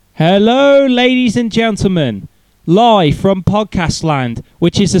Hello, ladies and gentlemen. Live from Podcast Land,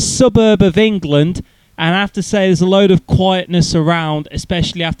 which is a suburb of England, and I have to say there's a load of quietness around,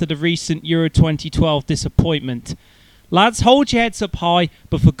 especially after the recent Euro 2012 disappointment. Lads, hold your heads up high,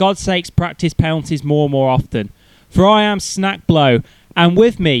 but for God's sakes, practice penalties more and more often. For I am Snack Blow, and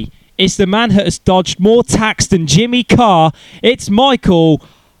with me is the man that has dodged more tax than Jimmy Carr. It's Michael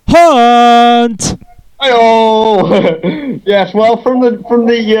Hunt. Hello. Yes, well, from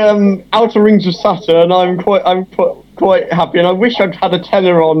the outer rings of Saturn, I'm quite happy, and I wish I'd had a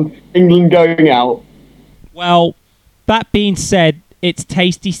tenner on England going out. Well, that being said, it's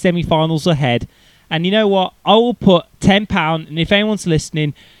tasty semi-finals ahead, and you know what? I will put £10, and if anyone's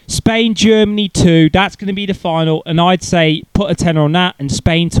listening, Spain, Germany 2, that's going to be the final, and I'd say put a tenner on that and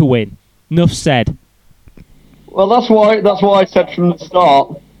Spain to win. Enough said. Well, that's why I said from the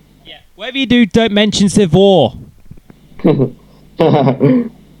start. Whatever you do, don't mention Civ War. Anyway,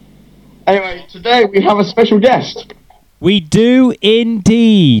 today we have a special guest. We do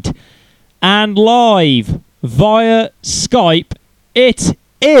indeed. And live via Skype, it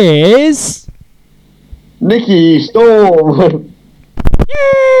is... Nikki Storm.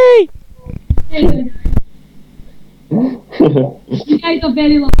 Yay! You guys are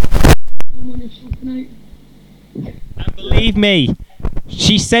very lucky on the show tonight. And believe me,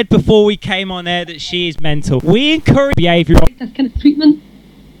 she said before we came on air that she is mental. We encourage behavioural... This kind of treatment.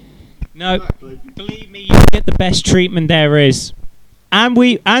 No, believe me, you get the best treatment there is. And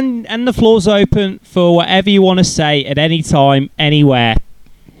and the floor's open for whatever you want to say at any time, anywhere.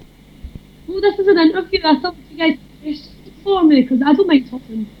 Oh, this is an interview. I thought you guys questions for me because I don't mind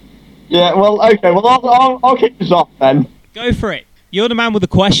talking. Yeah, well, okay, well, I'll kick this off then. Go for it. You're the man with the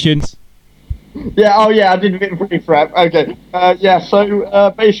questions. Yeah, oh yeah, I did a bit of pre-prep. Okay,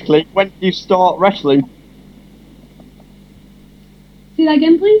 so basically, when did you start wrestling? Say that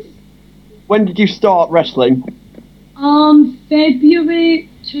again, please. When did you start wrestling? February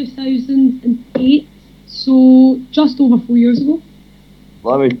 2008, so just over 4 years ago.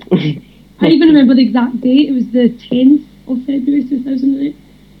 Let me... I even remember the exact date. It was the 10th of February 2008.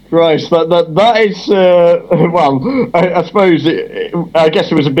 Christ, that is, well, I suppose, I guess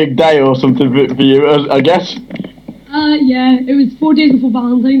it was a big day or something for you, I guess. Yeah, it was 4 days before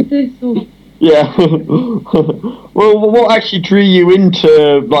Valentine's Day, so... Yeah. Well, what actually drew you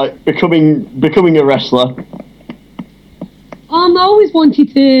into, like, becoming a wrestler? I always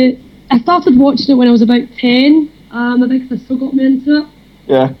wanted to... I started watching it when I was about 10. My big sister got me into it.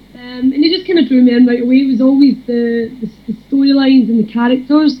 Yeah. And it just kind of drew me in right away. It was always the storylines and the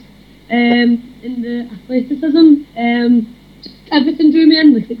characters, and the athleticism. Just everything drew me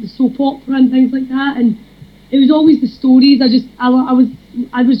in, like the soap opera and things like that. And it was always the stories. I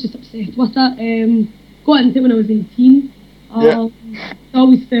was just obsessed with it. Got into it when I was 18. Yeah. I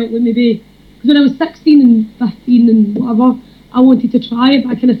always felt like maybe because when I was 16 and 15 and whatever, I wanted to try it,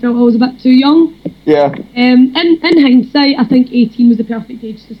 but I kind of felt I was a bit too young. Yeah. In hindsight, I think 18 was the perfect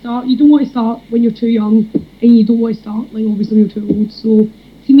age to start. You don't want to start when you're too young, and you don't want to start, like, obviously when you're too old. So,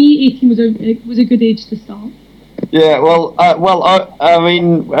 to me, 18 was a good age to start. Yeah, well, I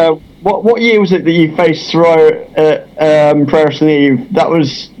mean, what year was it that you faced Soraya Pro Wrestling Eve?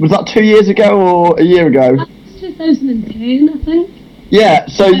 Was that 2 years ago or a year ago? That was 2010, I think. Yeah,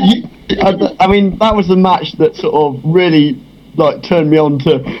 so I mean, that was the match that sort of really, like, turned me on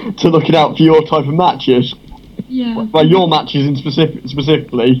to looking out for your type of matches. Yeah. Well, your matches in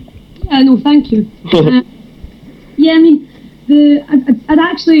specifically. Yeah, no, thank you. Yeah, I mean, I'd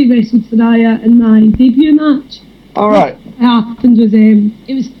actually wrestled Soraya in my debut match. All right. What happened was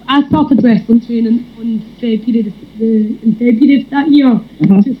I started wrestling training on February of that year,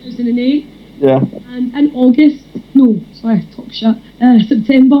 2008. Yeah. And in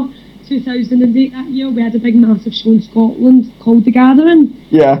September 2008 that year, we had a big massive show in Scotland called The Gathering.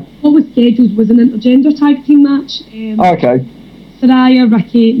 Yeah. What was scheduled was an intergender tag team match. Okay. Saraya,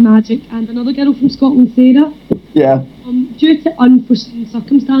 Ricky, Magic and another girl from Scotland, Sarah. Yeah. Due to unforeseen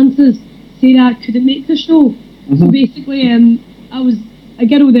circumstances, Sarah couldn't make the show. So basically, I was a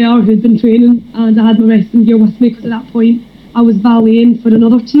girl there who'd been training, and I had my wrestling gear with me because at that point I was valeting for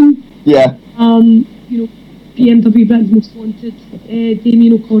another team. Yeah. BMW Britain's Most Wanted,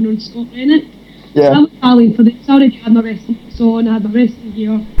 Damien O'Connor and Scott Rennick. Yeah. I was valeting for them. So I already had my wrestling boots on, I had my wrestling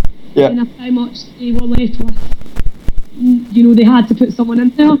gear. Yeah. And I pretty much they were left with, they had to put someone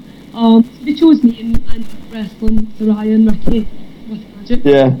in there. So they chose me and wrestling Soraya and Ricky with Magic.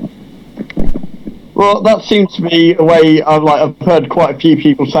 Yeah. Well, that seems to be a way I've heard quite a few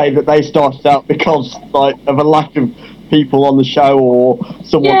people say that they started out because of a lack of people on the show or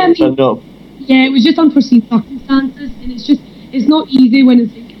someone turned up. Yeah, it was just unforeseen circumstances, and it's not easy when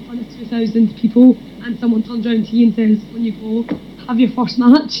it's like your front of 2,000 people, and someone turns around to you and says, when you go, have your first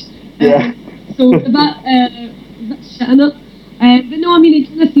match. Yeah. So that shit in it. But no, I mean, it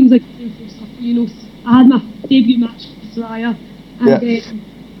kind of seems like the same full circle, you know. I had my debut match with Soraya, and then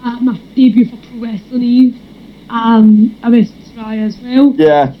I had my debut for Pro Wrestling Eve. I wrestled Soraya as well.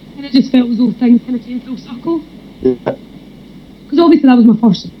 Yeah. And it just felt as though things kind of came full circle. Yeah. Because obviously that was my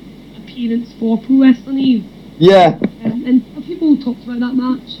first appearance for Pro Wrestling Eve. Yeah. And people talked about that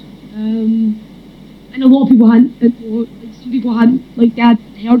match. And a lot of people hadn't, like some people hadn't, like they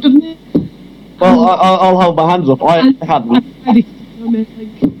hadn't heard of me. Well, I'll hold my hands up. I hadn't. Like,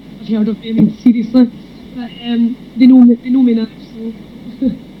 I've heard of me, I mean, seriously. But they know me now, so.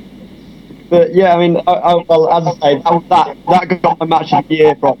 But yeah, I mean, well, as I say, that got my match of the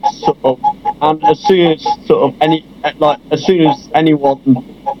year from sort of, and as soon as anyone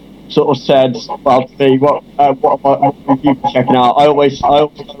sort of said, well, see, what have you been checking out? I always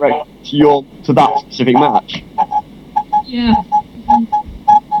direct to that specific match. Yeah.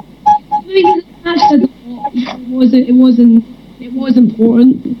 I mean, the match said a lot. It was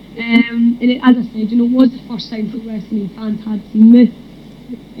important. And as I said, you know, it was the first time pro wrestling fans had seen me.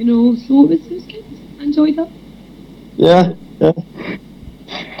 You know, so it was good. I enjoyed that. Yeah.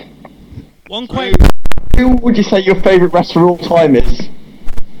 One question. Who would you say your favourite wrestler of all time is?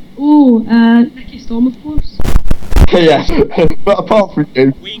 Oh, Nikki Storm, of course. Yes, but apart from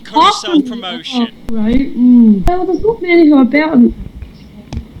you. We encourage self-promotion. Oh, right. Well, there's not many who are better than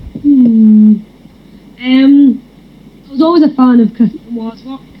I was always a fan of Christopher Moore's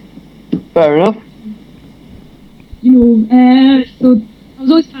work. Fair enough. You know, so I was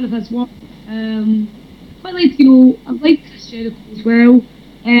always a fan of his work. Quite liked, you know, I liked Chris Jericho as well.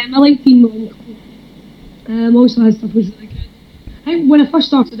 I liked Dean Malenko. Also his stuff was really good. I think when I first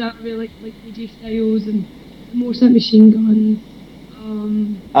started out, I really liked AJ Styles and Morse Machine Guns.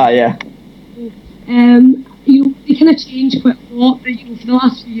 Yeah. So, you know, they kind of changed quite a lot, but you know, for the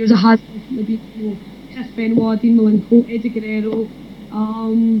last few years, it has definitely been, you know, Chris Benoit, Dean Malenko, Eddie Guerrero.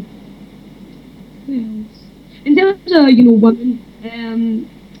 Who else? In terms of, you know, women,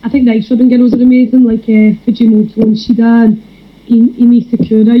 I think the Ice Ribbon Girls are amazing, like Fujimoto and Shida and Emi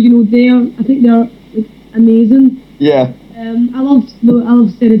Sakura. You know, I think they're like, amazing. Yeah. I love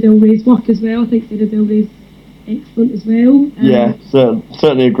Sarah Del Rey's work as well. I think Sarah Del Rey's excellent as well. Yeah,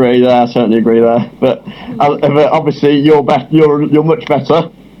 certainly agree there. But obviously you're much better.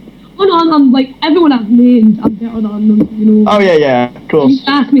 Oh no, I'm like everyone I've named, I'm better than them. You know. Oh yeah, of course. You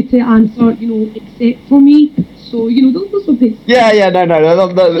asked me to answer, you know, except for me. So you know, those will be. Yeah,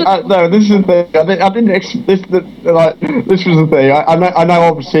 no. This is the thing. I didn't. This was the thing. I know.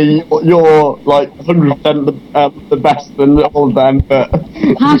 Obviously, you're like 100% the best than all of them, but.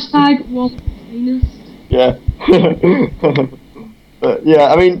 Hashtag world finest. Yeah. But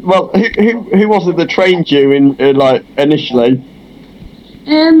yeah, I mean, well, who was it that trained you in like initially?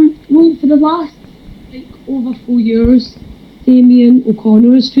 Well, for the last like over 4 years, Damien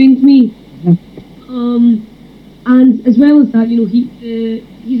O'Connor has trained me. And as well as that, you know,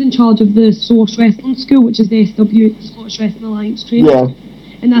 he's in charge of the Source Wrestling School, which is the SW, the Scottish Wrestling Alliance training. Yeah.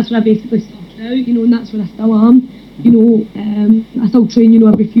 And that's where I basically started out, you know, and that's where I still am. You know, I still train, you know,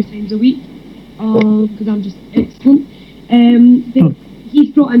 every few times a week, because I'm just excellent.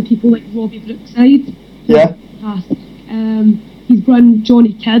 He's brought in people like Robbie Brookside. Yeah. He's brought in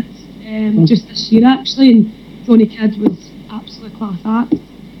Johnny Kidd just this year actually, and Johnny Kidd was absolutely class act.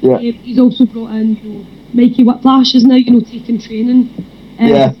 Yeah. He's also brought in, you know, Mikey Whiplash is now, you know, taking training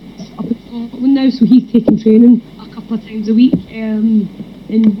up in Scotland now, so he's taking training a couple of times a week. And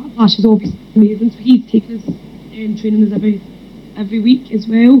Whiplash is obviously amazing, so he's taking his training as every week as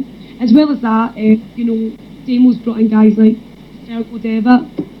well. As well as that, you know, Damo's brought in guys like Fergal Devitt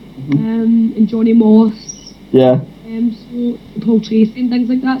and Johnny Moss. Yeah. So Paul Tracy and things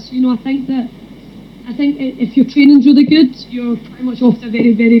like that. So you know, I think if your training's really good, you're pretty much off to a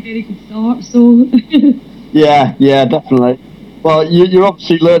very, very, very good start. So. Yeah, definitely. Well, you're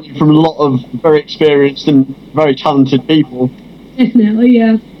obviously learning from a lot of very experienced and very talented people. Definitely,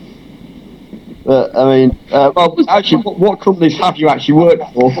 yeah. I mean, well, actually, what companies have you actually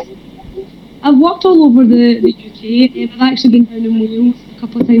worked for? I've worked all over the UK, and I've actually been down in Wales a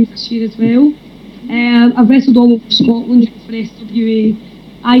couple of times this year as well. I've wrestled all over Scotland for SWA,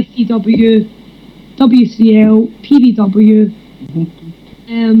 ICW, W3L, PBW,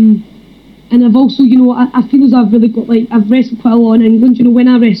 and I've also, you know, I feel as I've really got, like, I've wrestled quite a lot in England. You know, when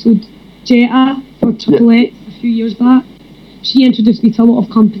I wrestled Jetta for Triple X a few years back, she introduced me to a lot of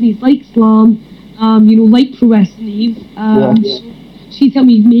companies like Slam, you know, like Pro Wrestling Eve. So she's helped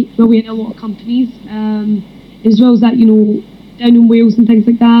me make my way in a lot of companies. As well as that, you know, down in Wales and things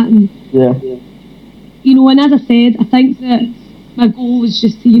like that. And Yeah. you know, and as I said, I think that my goal was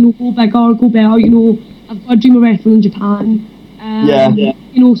just to, you know, go bigger, go better. You know, I've got a dream of wrestling in Japan.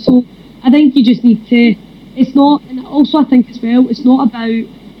 You know, so I think you just need to. It's not, and also I think as well, it's not about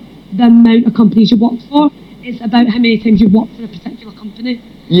the amount of companies you work for. It's about how many times you work for a particular company.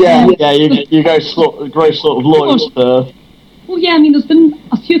 Yeah, you go grow sort of loyal to. Well, yeah, I mean, there's been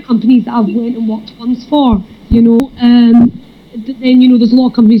a few companies that I've went and worked once for, you know. Then, you know, there's a lot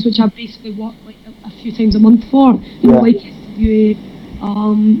of companies which I've basically worked like a few times a month for, you know, like SWA.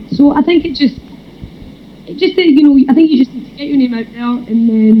 So I think you know, I think you just need to get your name out there, and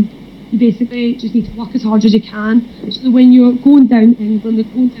then you basically just need to work as hard as you can, so that when you're going down to England or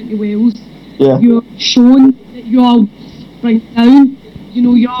going down to Wales, you're shown that you're right down, you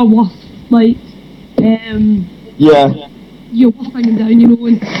know, you're worth like, you're worth bringing down, you know,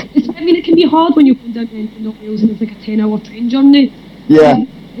 and I mean, it can be hard when you're going down to England or Wales and it's like a 10-hour train journey. Yeah.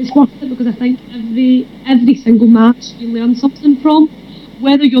 It's worth it because I think every single match you learn something from,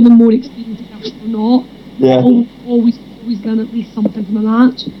 whether you're the more experienced person or not. Yeah. Always learn at least something from a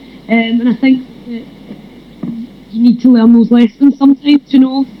match, and I think that you need to learn those lessons sometimes, you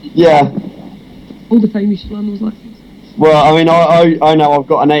know. Yeah. All the time you should learn those lessons. Well, I mean, I know I've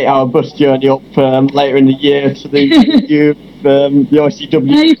got an 8-hour bus journey up later in the year to the the ICW.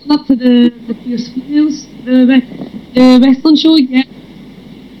 Yeah, you come up to the Fierce Females, the wrestling show, yeah.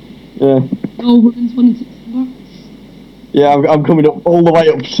 Yeah. Oh, women's one in September. Yeah, I'm coming up all the way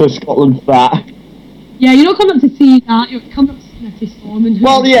up to Scotland for that. Yeah, you're not coming up to see that. You're coming up to see Nikki Storm and.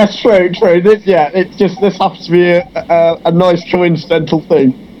 Well, yes, true. This happens to be a nice coincidental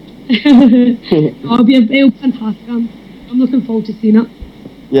thing. It'll be fantastic. I'm looking forward to seeing it.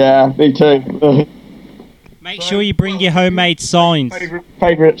 Yeah, me too. Make sure you bring your homemade signs.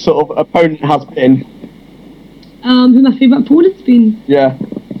 Favourite sort of opponent has been? Who my favourite opponent's been? Yeah.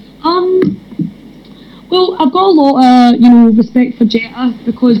 Well, I've got a lot of, you know, respect for Jetta,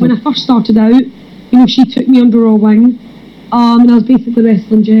 because when I first started out, you know, she took me under her wing, and I was basically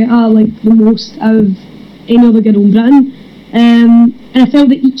wrestling Jetta like the most out of any other girl in Britain. And I felt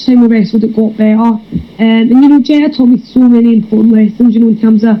that each time we wrestled it got better. And you know, Jetta taught me so many important lessons, you know, in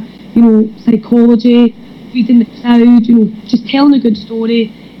terms of, you know, psychology, reading the crowd, you know, just telling a good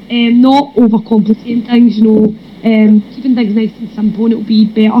story, not overcomplicating things, you know, keeping things nice and simple, and it'll be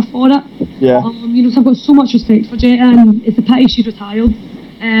better for it. Yeah. You know, so I've got so much respect for Jetta, and it's a pity she's retired.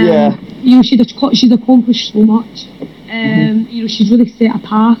 You know, she's accomplished so much. You know, she's really set a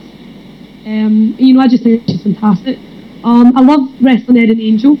path. You know, I just think she's fantastic. I love wrestling Erin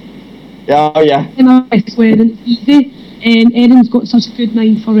Angel. Yeah, oh yeah. And I wrestle Erin, it's easy. And Erin's got such a good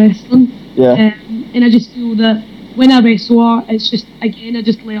mind for wrestling. Yeah. And I just feel that when I wrestle her, it's just, again, I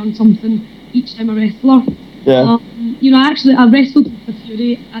just learn something each time I wrestle her. Yeah. You know, I wrestled with the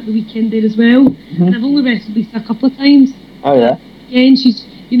Fury at the weekend there as well. And I've only wrestled Lisa a couple of times. Oh yeah. Again, she's,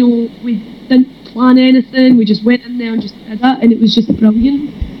 you know, we didn't plan anything, we just went in there and just did it, and it was just brilliant.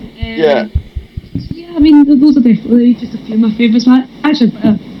 Yeah. So yeah, I mean, those are definitely just a few of my favourites. Actually,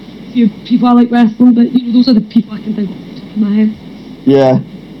 a few people I like wrestling, but you know, those are the people I can think of off the top of my head. Yeah.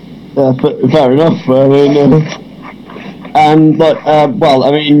 Yeah, fair enough. I mean, and like, well,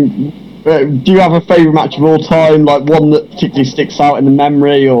 I mean, do you have a favourite match of all time, like one that particularly sticks out in the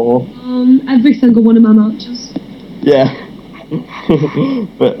memory, or? Every single one of my matches. Yeah.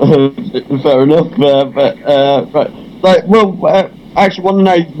 But fair enough. But like, well, I actually want to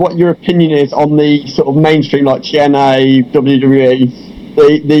know what your opinion is on the sort of mainstream, like TNA, WWE,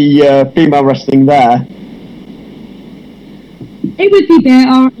 the female wrestling there. It would be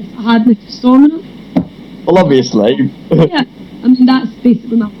better if I had Nikki Storm in it. Well, obviously. Yeah, I mean, that's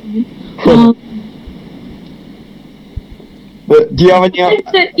basically my opinion. But do you have any? I think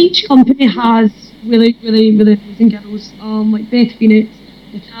that each company has really amazing girls. Like Beth Phoenix,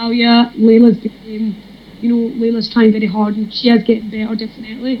 Natalia, Layla's became, you know, Layla's trying very hard, and she is getting better,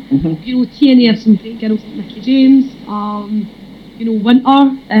 definitely. You know, TNA have some great girls like Mickey James, you know,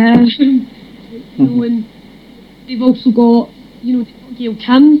 Winter, you know, and they've also got, you know, they've got Gail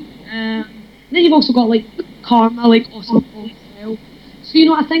Kim, and then you've also got like Karma, like Awesome Paul as well. So, you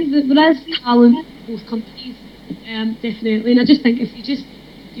know, I think that there is talent in both companies, definitely, and I just think if you just,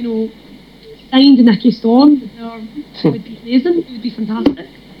 you know, signed Nikki Storm, it would be amazing, it would be fantastic.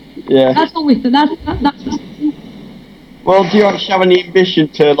 Yeah. That's always that's the Well, do you actually have any ambition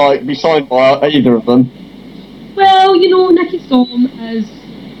to like be signed by either of them? Well, you know, Nikki Storm is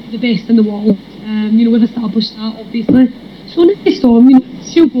the best in the world. You know, we've established that, obviously. So Nikki Storm, you know,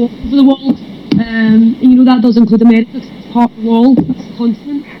 she'll go over the world. And you know, that does include America, because it's part of the world, it's the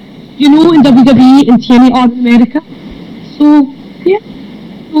continent. You know, in WWE and TNA are in America. So, So yeah,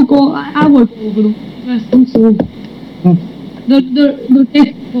 I work all over the wrestling, so they're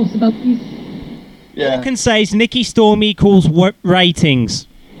definitely possibilities. All I can say is Nikki Storm equals ratings.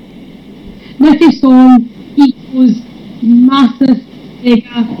 Nikki Storm equals massive,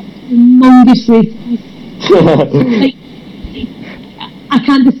 mega, humongous ratings. Like, I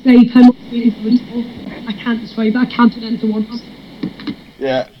can't describe how much ratings I would talk. I can't describe it. I can't put it into words.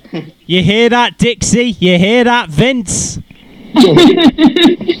 Yeah. You hear that, Dixie? You hear that, Vince? I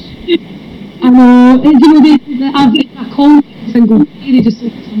know. I've a call every single day. They just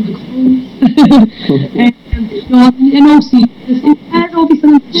focus on the calls. And also, it's obviously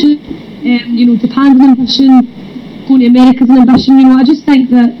an ambition. Japan's an ambition. Going to America's an ambition. I just think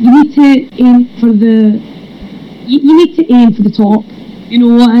that you need to aim for the top.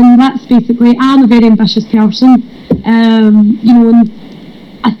 And that's basically. I'm a very ambitious person. And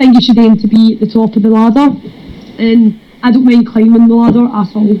I think you should aim to be at the top of the ladder. And I don't mind climbing the ladder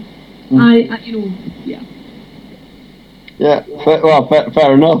at all. Yeah. Yeah,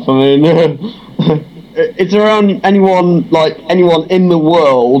 fair enough. I mean, is there anyone in the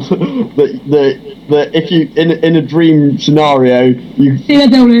world that if you in a dream scenario you Sarah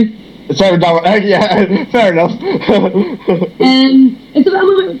Del Rey. Sarah Del Rey, yeah, fair enough.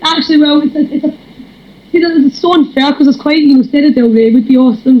 It's so unfair because it's quite Sarah Del Rey would be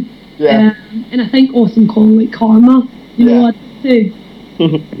awesome. Yeah. And I think awesome calling like Karma. I'd say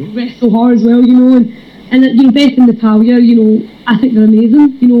wrestle her as well. And Beth and Natalia. I think they're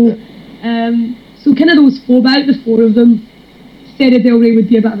amazing. So kind of those four, about the four of them, Sarah Del Rey would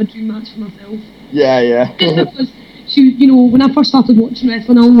be a bit of a dream match for myself. Yeah. Just because she, when I first started watching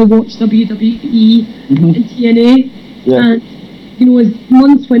wrestling, I only watched WWE and TNA. Yeah. And as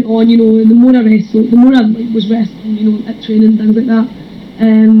months went on, and the more I wrestled, the more I was wrestling, at training, things like that.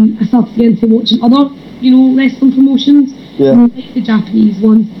 I started getting to watching other, wrestling promotions. Yeah. Like the Japanese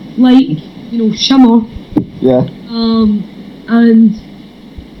ones, like Shimmer. Yeah. And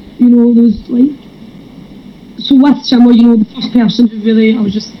those like. So with Shimmer, the first person who really I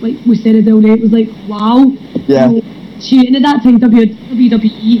was just like with Sarah Del Rey, it was like wow. Yeah. And at that time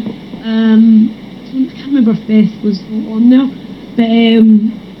WWE. I can't remember if Beth was on there, but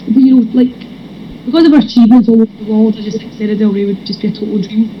because of her achievements all over the world, I just think Sarah Del Rey would just be a total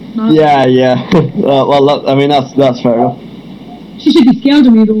dream match. Yeah. That's fair enough. She should be scared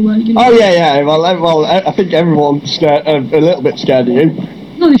of me though, Oh yeah. Well, I think everyone's scared, a little bit scared of you.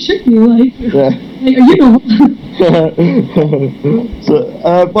 No, they should be Yeah. Like, are you not?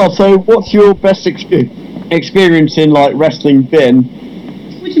 So what's your best experience in wrestling been?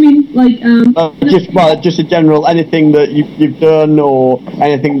 What do you mean? Just in general, anything that you've done, or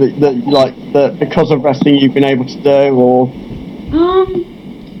anything that because of wrestling you've been able to do, or.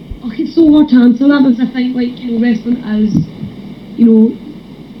 It's so hard to answer that because I think wrestling is,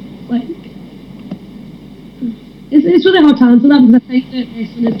 it's really hard to answer that because I think that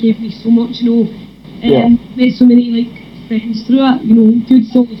wrestling has given me so much, made so many friends through it, good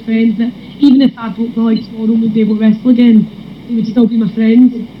solid friends that even if I broke my leg tomorrow and would be able to wrestle again, they would still be my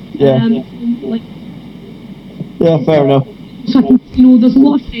friends. Yeah. Yeah, fair enough. So I think, there's a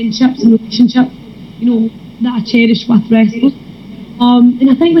lot of friendships and relationships, that I cherish with wrestling. And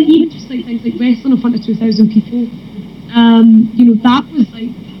I think even just things like wrestling in front of 2,000 people, that was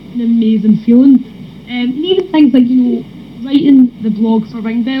an amazing feeling. And even things like, writing the blog for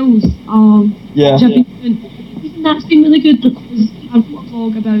Ring Bells, which I've been doing, even that's been really good because I wrote a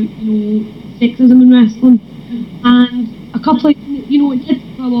blog about, sexism in wrestling. And a couple of, it did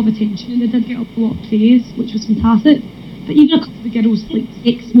get a lot of attention and it did get a lot of praise, which was fantastic. But even a couple of girls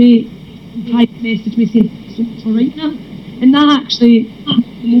text me and private message me saying thanks so much for writing it. And that actually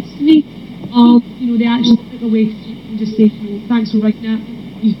happened the most to me. They actually took their way to just say, thanks for writing it.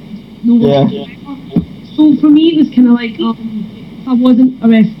 You know what to do better. So for me, it was kind of if I wasn't a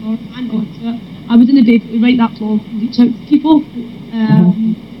wrestler and got to it, I wouldn't be able to write that blog and reach out to people.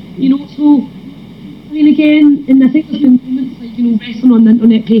 So I mean, again, and I think there's been moments wrestling on the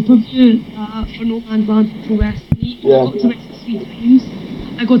internet pay-per-view for No Man's Land Pro Wrestling. I got to wrestle 3 times.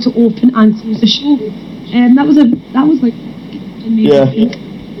 I got to open and close the show, and that was amazing. Yeah.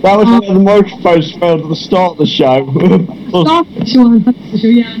 That was one of the microphones failed at the start of the show. Start the show and finish the show,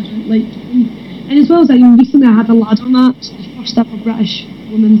 yeah. And as well as that, recently I had a ladder match, the first ever British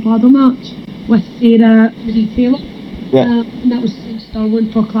women's ladder match with Sarah Marie Taylor. Yeah. And that was in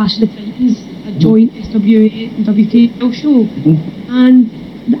Stirling for Clash of the Titans, a joint SWA and WKL show. And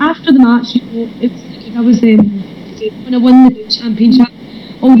after the match, it was I was when I won the championship,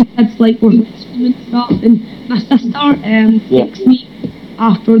 all the kids were screaming and stuff, and my sister texted me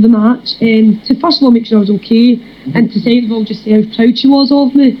after the match, to first of all make sure I was okay, and to second of all just say how proud she was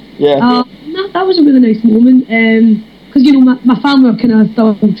of me. Yeah. And that was a really nice moment, because my family were kind of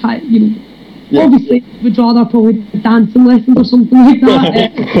still trying, obviously would rather probably dancing lessons or something like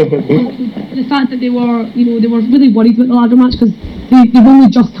that. The fact that they were really worried about the ladder match because they've only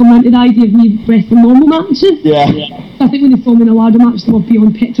just come into the idea of me wrestling normal matches. Yeah. So I think when they saw me in a ladder match, they were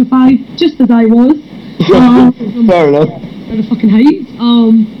beyond petrified, just as I was. Fair enough. For the fucking heights.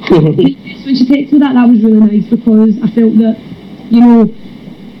 When she texted me that was really nice because I felt that,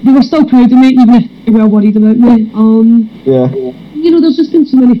 they were still proud of me even if they were worried about me. Yeah. There's just been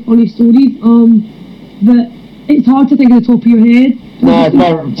so many funny stories that it's hard to think at the top of your head.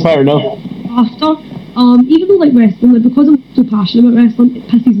 No, fair enough. After, even though like wrestling, like because I'm so passionate about wrestling, it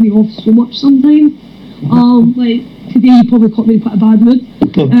pisses me off so much sometimes. Like today, you probably caught me in quite a bad mood.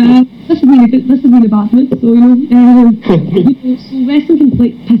 This has been a bad mood. So so wrestling can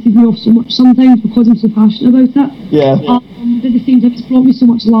like pisses me off so much sometimes because I'm so passionate about it. Yeah. But at the same time, it's brought me so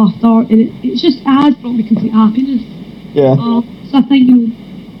much laughter, and it has brought me complete happiness. Yeah. So I think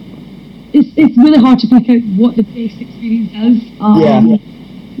it's really hard to pick out what the best experience is.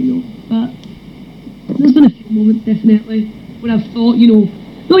 But there's been a few moments definitely when I've thought,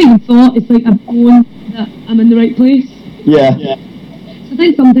 not even thought, it's like I've known that I'm in the right place. Yeah. So I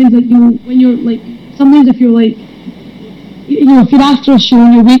think sometimes like when you're like sometimes if you're like if you're after a show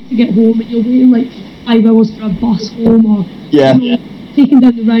and you're waiting to get home and you're waiting like 5 hours for a bus home or taking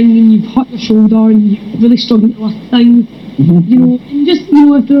down the ring and you've hurt your shoulder and you're really struggling to lift things, and just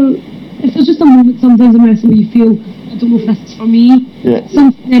if there's just a moment sometimes in wrestling where you feel I don't know if this is for me,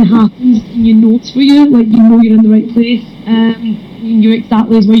 something then happens and you know it's for you, like you're in the right place, and you're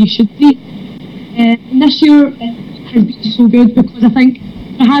exactly as where you should be. And this year has been so good because I think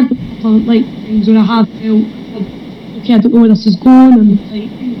I had like things where I have felt okay, I don't know where this is going and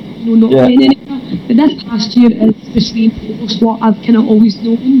like not getting anywhere. But this past year is just reinforced what I've kind of always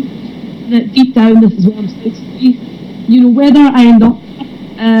known, that deep down this is what I'm supposed to be. Whether I end up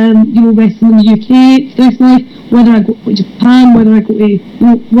wrestling in the UK for the rest of my life, whether I go to Japan, whether I go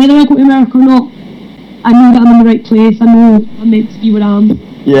to America or not, I know that I'm in the right place. I know I'm meant to be where I am.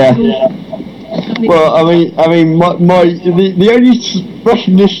 Yeah. Well, I mean, the only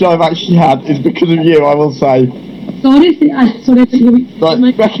recognition I've actually had is because of you, I will say.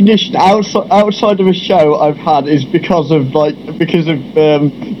 Like recognition outside of a show I've had is because of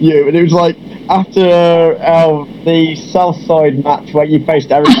you, and it was like after the Southside match where you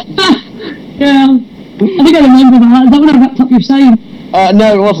faced Eric. Yeah, I think I remember that. Is that when I wrapped up your sign?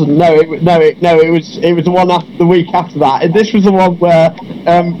 No, it wasn't. It was the one after the week after that. And this was the one where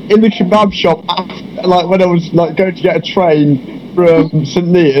in the kebab shop, like when I was like going to get a train from St.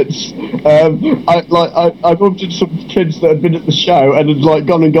 Neots, I bumped into some kids that had been at the show and had like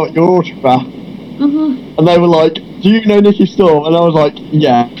gone and got your autograph. And they were like, "Do you know Nikki Storm?" And I was like,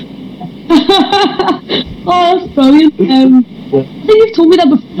 "Yeah." Oh, that's brilliant. I think you've told me that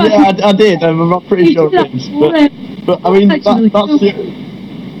before. Yeah, I did. I'm pretty sure it is. But I mean, that's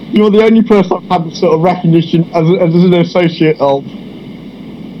you're the only person I've had the sort of recognition as an associate of.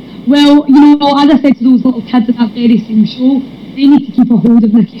 Well, as I said to those little kids at that very same show, they need to keep a hold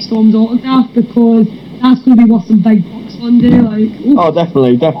of Nikki Storm's autograph because that's going to be worth some big bucks one day. Like, oh,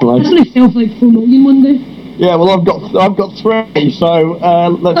 definitely. That's going to sell for like 4 million one day. Yeah, well, I've got 3, so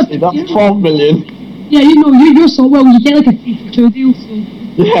let's see, that's 12 million. Yeah, you're so well. You get like a 3 for 2 deal, so.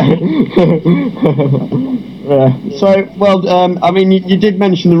 Yeah. Yeah. So, well, I mean, you did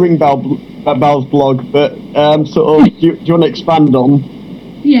mention the Ring Bells blog, but sort of, do you want to expand on?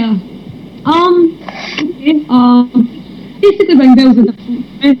 Yeah. Okay. Basically, Ring Bells is about.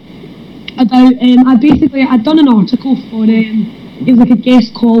 I'd done an article for it was like a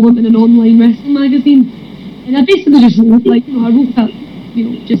guest column in an online wrestling magazine, and I basically just wrote I wrote that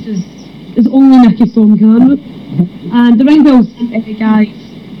just as only Nikki Storm can. And the Ring Bells guys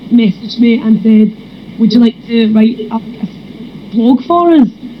messaged me and said, "Would you like to write a blog for us?"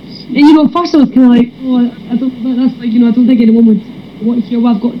 And at first I was kind of like, "Oh, I don't know about this. I don't think anyone would want to hear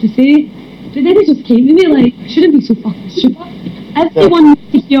what I've got to say." But then it just came to me like, I shouldn't be so fucking stupid. Everyone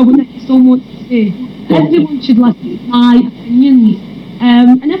needs to hear what Nikki Storm wants to say. Everyone should listen to my opinions.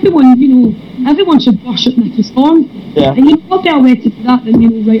 And everyone should worship Nikki Storm. Yeah. And what better way to do that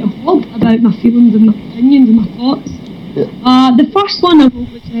than write a blog about my feelings and my opinions and my thoughts. Yeah. The first one I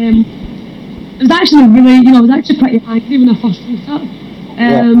wrote was it was actually really I was actually pretty angry when I first wrote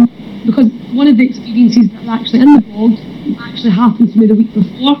it. Because one of the experiences that was actually in the blog actually happened to me the week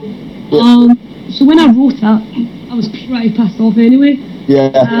before. So when I wrote it, I was pretty pissed off anyway.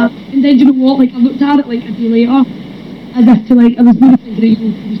 Yeah. And then I looked at it like a day later, as if to like, I was maybe thinking that you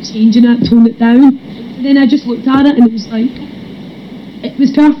could be changing it, tone it down. And then I just looked at it and it was like, it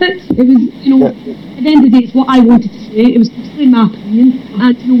was perfect. It was, you know, at the end of the day, it's what I wanted to say. It was completely my opinion.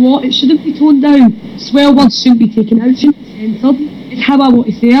 And you know what? It shouldn't be toned down. Swear words shouldn't be taken out, shouldn't be censored. It's how I want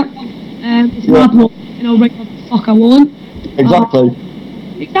to say it. It's my blog, and I'll write what the fuck I want. Exactly.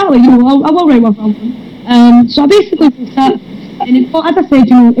 Exactly, you know, I will write what I want. So I basically wrote it, and it got, as I said,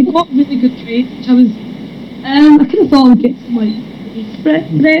 you know, it got really good praise, which I was, I kind of thought I would get some, like,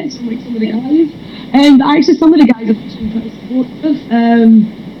 threats from, like, some of the guys. And actually, some of the guys have actually been pretty supportive.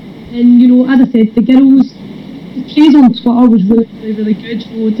 And, you know, as I said, the girls, the praise on Twitter was really, really, really good.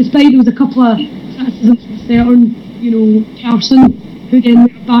 So, despite there was a couple of criticisms from a certain, you know, person who then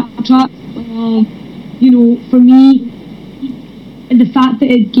backtracked, you know, for me, and the fact that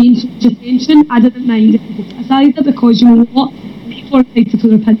it gained so much attention, I didn't mind if people criticised it, because, you know what, people are entitled to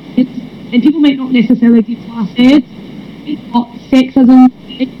their opinions, and people might not necessarily agree with what I said, but sexism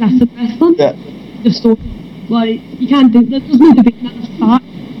exists in wrestling. Yeah. The story, like, you can't do, there's no debate that, it's a fact,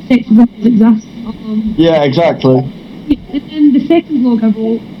 sexism does exist. Yeah, exactly. And then the second blog I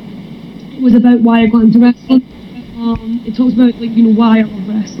wrote, it was about why I got into wrestling. It talks about, like, you know, why I love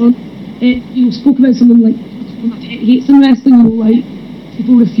wrestling. It, you know, spoke about something like my pet hates in wrestling, you know, like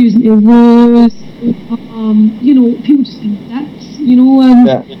people refusing to lose, you know, people just being dicks, you know.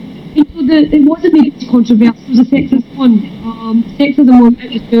 Yeah. You know, it wasn't maybe controversial. It was a sexist one. Sexism one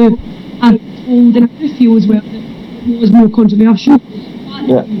out of two, I told, and I do feel as well that it was more controversial. But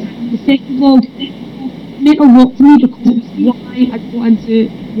Yeah. the second blog meant a lot to me, because it was why I got into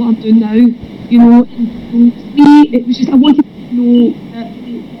what I'm doing now, you know. And to me, it was just, I wanted to know that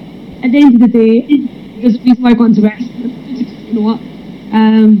at the end of the day, there's a reason why I got into wrestling. You know what?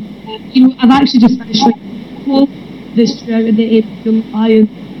 You know, I've actually just finished like this throughout at the end of July, and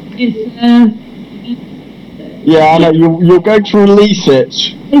it's Yeah, I know, you're going to release it.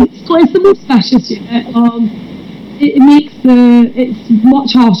 it's the most vicious yet. It makes it's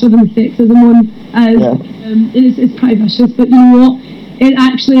much harsher than the sexism one. It's pretty vicious, but you know what? It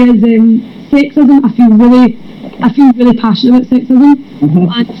actually is sexism. I feel really passionate about sexism.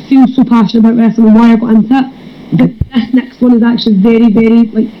 I feel so passionate about wrestling and why I got into it. But this next one is actually very, very,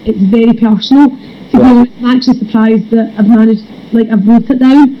 like, it's very personal. To be honest, I'm actually surprised that I've managed, like, I've wrote it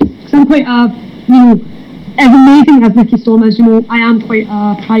down, because I'm quite a, you know, as amazing as Nikki Storm is, you know, I am quite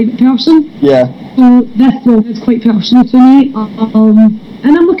a private person. Yeah. So this vlog is quite personal to me,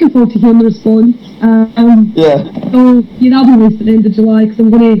 and I'm looking forward to hearing the response. Yeah. So yeah, that'll be released at the end of July, because I'm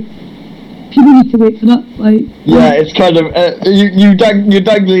gonna. People need to wait for that. Like. Yeah, it's kind of you're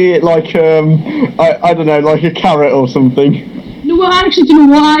dangling it like I don't know, like a carrot or something. No, well, actually, do you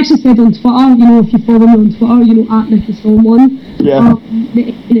know what I actually said on Twitter? You know, if you follow me on Twitter, you know, at Nikki Storm 1. Yeah. The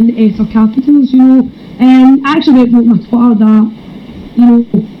N and the S are capitals, you know. I actually wrote on my Twitter that, you know,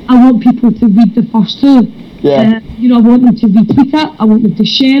 I want people to read the first two. Yeah. You know, I want them to retweet it, I want them to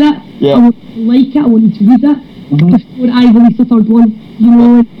share it, Yeah. I want them to like it, I want them to read it before I release the third one. You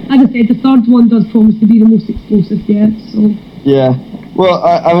know, and as I said, the third one does promise to be the most explosive yet, so. Yeah. Well,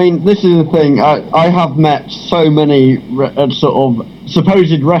 I mean, this is the thing. I have met so many sort of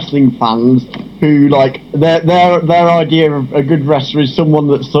supposed wrestling fans who, like, their idea of a good wrestler is someone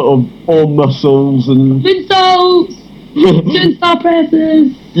that's sort of all muscles and Moonsaults! Doing star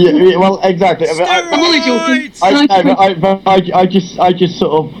presses! Yeah, well, exactly. I'm only joking. I just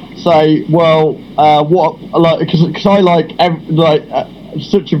sort of say, well, what, like, because I like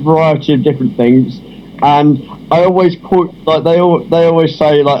such a variety of different things, and I always put, like, they always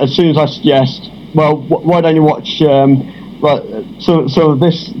say, like, as soon as I suggest, well, why don't you watch like so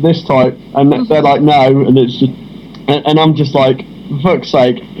this type, and they're like, no, and it's just, and I'm just like, for fuck's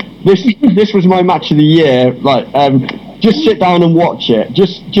sake, this was my match of the year, like, just sit down and watch it,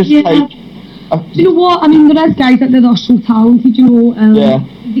 just yeah. take. Do you know what? I mean, there is guys out there that are so talented, you know.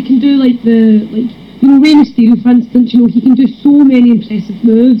 They can do, like, you know, Rey Mysterio, for instance, you know, he can do so many impressive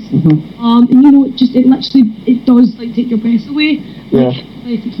moves. And, you know, it does, like, take your breath away. Yeah. Like, how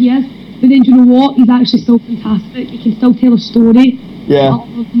athletic he is. But then, do you know what? He's actually still fantastic. He can still tell a story. Yeah.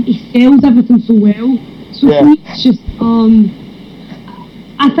 He sells everything so well. So for me, it's just,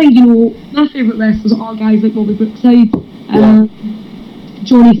 I think, you know, my favourite wrestlers are guys like Bobby Brookside,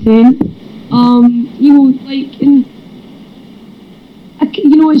 Johnny Saint. You know, like,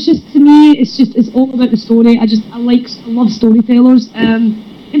 you know, it's just, to me, it's all about the story. I love storytellers. And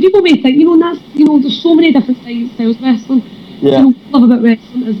people may think, you know, and that's, you know, there's so many different styles of wrestling. Yeah. You know, what I love about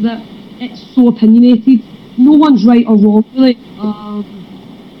wrestling is that it's so opinionated. No one's right or wrong, really.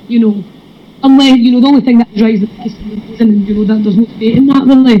 You know, unless, you know, the only thing that is right is that and, you know, that there's no debate in that,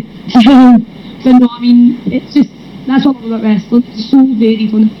 really. But no, I mean, it's just, that's what I love about wrestling. It's so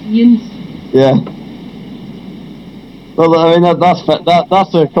varied on opinions. Yeah. Well, I mean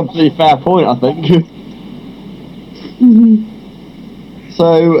that's a completely fair point, I think. Mhm.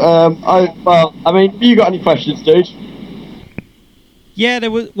 So, I mean, have you got any questions, dude? Yeah,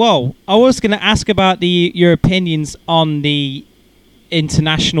 there was. Well, I was going to ask about your opinions on the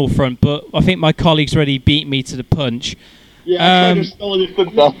international front, but I think my colleagues already beat me to the punch. Yeah, I kind of stole your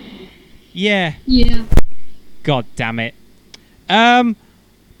thunder. Yeah. Yeah. God damn it.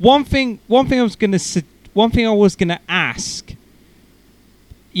 One thing I was gonna ask.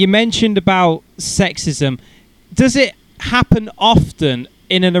 You mentioned about sexism. Does it happen often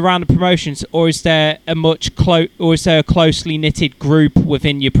in and around the promotions, or is there a closely knitted group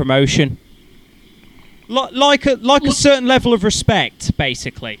within your promotion? Like a certain level of respect,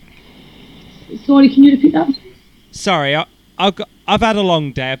 basically. Sorry, can you repeat that? Sorry, I've had a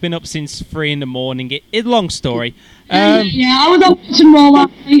long day. I've been up since 3 a.m. It's a long story. Yeah, I was up watching Raw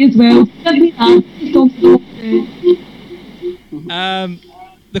last night as well.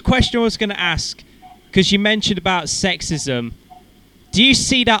 The question I was going to ask, because you mentioned about sexism, do you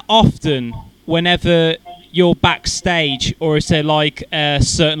see that often whenever you're backstage, or is there like a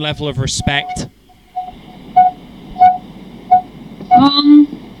certain level of respect?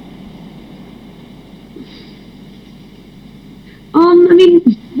 I mean,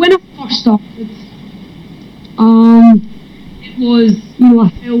 when I first started, it was, I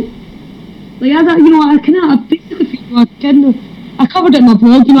felt like I basically feel I covered it in my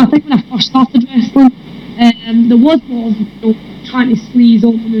blog. I think when I first started wrestling, there was a lot of trying to sleaze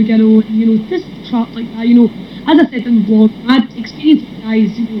on the new girl and this crap like that. As I said in the blog, I had experience with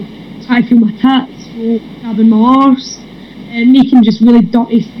guys, trying to feel my tits, grabbing my arse, and making just really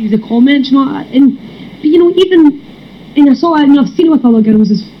dirty sleazy comments, and I saw it, I've seen it with other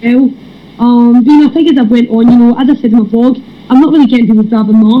girls as well. But I think as I went on, as I said in my blog, I'm not really getting people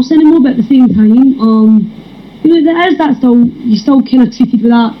grabbing my arse anymore, but at the same time, there is that still, you're still kind of treated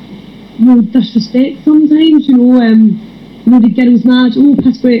with that, disrespect sometimes, the girls match,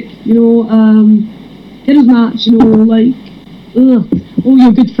 piss break, girls match, like,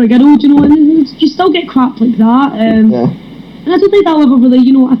 you're good for a girl, and you still get crap like that, and I don't think that'll ever really,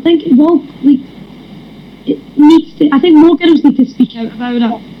 I think it will, like, it needs to, I think more girls need to speak out about it.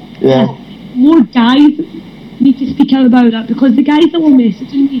 Yeah. More guys need to speak out about it, because the guys that were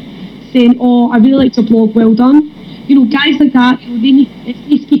messaging me saying, I really liked your blog, well done. Guys like that, if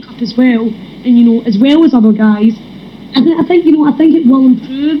they speak up as well, and as well as other guys, I think it will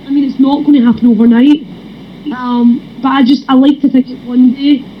improve. I mean, it's not going to happen overnight, but I like to think that one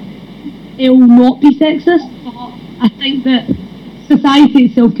day it will not be sexist. But I think that society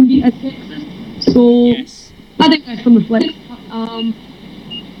itself can be as sexist. So Yes. I think wrestling reflects that. And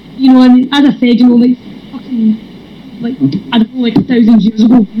as I said, like fucking, like, I don't know, like 1,000 years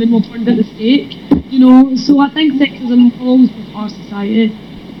ago, women were burned at the stake. So I think sexism will always be part of society,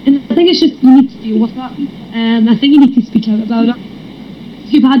 and I think it's just you need to deal with that. I think you need to speak out about it.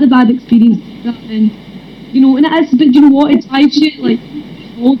 If you've had a bad experience, and and it is, but you know what, it drives you like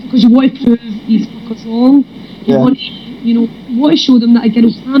because you want to prove these fuckers wrong. You want to, you want to show them that a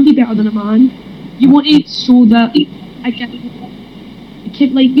girl can be better than a man. You want to show that a girl,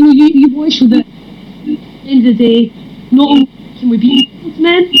 like, you want to show that at the end of the day, not only can we be equal to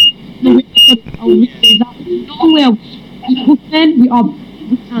men, not only are we equal to men, we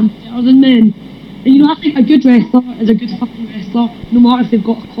can be better than men. And I think a good wrestler is a good fucking wrestler, no matter if they've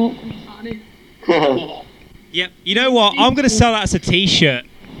got a cock or a fanny. Yep. You know what? I'm going to sell that as a T-shirt.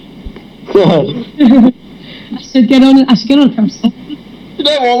 I should get on a person. You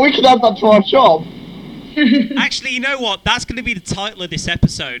know what? We could add that to our shop. Actually, you know what? That's going to be the title of this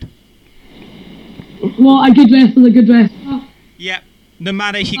episode. What, a good wrestler, a good wrestler? Yep. No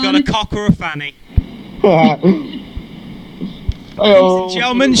matter if you got a cock or a fanny. Ladies and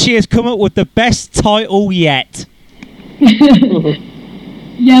gentlemen, she has come up with the best title yet.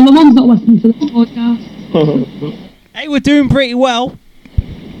 Yeah, my mum's not listening to this podcast. Hey, we're doing pretty well.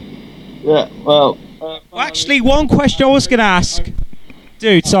 Yeah, well... Actually, one question I was going to ask...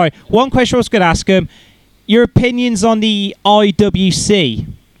 Dude, sorry. One question I was going to ask him. Your opinions on the IWC?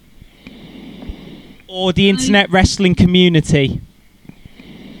 Or the internet wrestling community?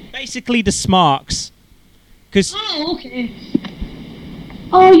 Basically the smarks. Cause Oh, okay.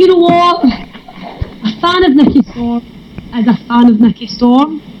 Oh, you know what? A fan of Nikki Storm is a fan of Nikki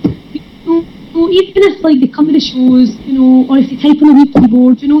Storm. Even if like they come to the shows, or if they type on a wee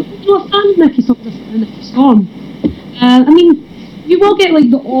keyboard, a fan of Nikki Storm is a fan of Nikki Storm. I mean, you will get like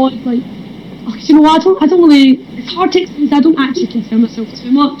the odd like, I don't really. It's hard to explain. I don't actually concern myself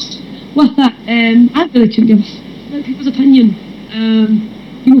too much with it. I really couldn't give a people's opinion.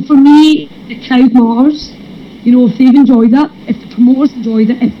 You know, for me, the crowd matters. You know, if they've enjoyed it, if the promoters enjoyed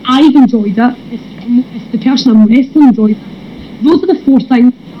it, if I've enjoyed it, if the person I'm wrestling enjoyed it, those are the 4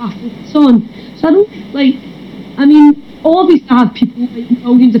 things that I focus on. So I don't, like, I mean, obviously I have people, like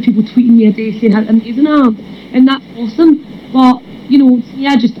millions of people tweeting me a day saying how amazing I am, and that's awesome, but, you know,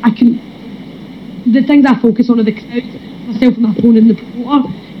 yeah, I can, the things I focus on are the crowd, myself and my opponent and the promoter,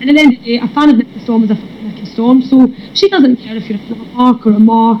 and at the end of the day, a fan of Nikki Storm is a fan of Nikki Storm, so she doesn't care if you're a Mark or a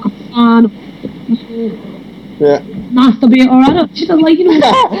Mark or a fan, or, you know, masturbate or I don't, she doesn't like, you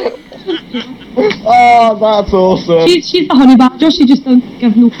know. Oh, that's awesome. She's the honey badger, she just don't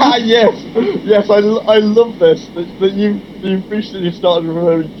give no yes, I love this, that you've recently started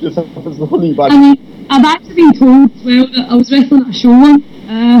referring to yourself as the honey badger. I mean, I've actually been told as well that I was wrestling at a show once,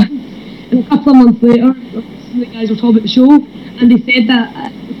 and a couple of months later, some of the guys were talking about the show, and they said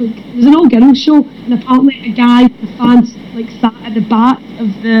that it was an all-girls show, and apparently a guy, the fans, like, sat at the back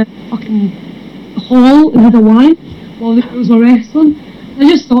of the fucking hall and had a wine while the girls were wrestling. I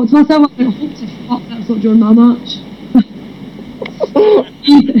just thought to myself, I was like, I hope to fuck that's not during my match.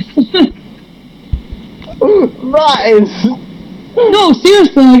 That is... No,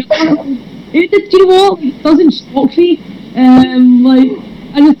 seriously, like, do you know what? Like, it doesn't shock me. Like,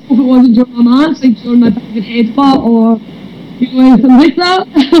 I just hope it wasn't during my match, like during my big headbutt or, you know, anything like that.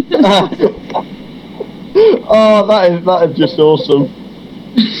 Oh, that is just awesome.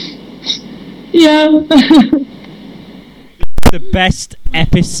 Yeah. The best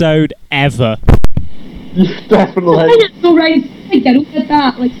episode ever. Definitely. I think it's so right. I get up at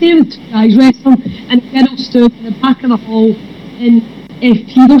that. Like, say the 2 guys wrestling and the girl stood in the back of the hall and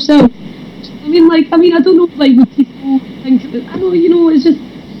FP'd herself. I mean, I don't know, like, would people think, I know, you know, it's just,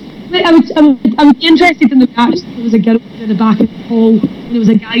 like, I would be interested in the reaction if there was a girl in the back of the hall and it was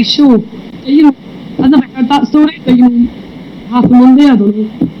a guy's show. But, you know, I've never heard that story, but, you know, happened one day, I don't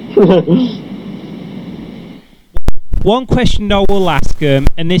know. One question I will ask, and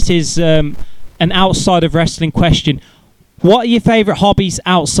this is an outside of wrestling question. What are your favourite hobbies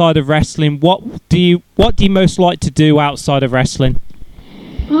outside of wrestling? What do you most like to do outside of wrestling?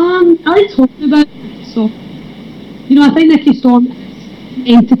 I like talking about Nikki Storm. You know, I think Nikki Storm is an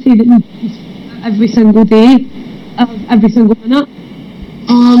entity that needs every single day, every single minute.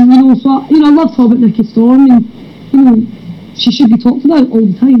 You know, so I love talking about Nikki Storm, and you know, she should be talked about all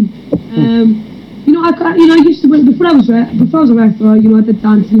the time. You know, I used to, before I was a wrestler, you know, I did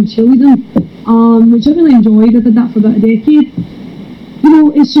dancing and cheerleading, which I really enjoyed. I did that for about a decade. You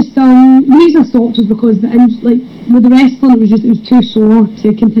know, it's just, the reason I stopped was because with the wrestling, it was too sore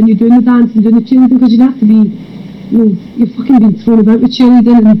to continue doing the dance and doing the cheerleading, because you'd have to be, you know, you're fucking being thrown about with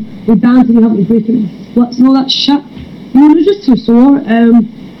cheerleading and with dancing, you have to break it in splits and all that shit. You know, it was just too sore.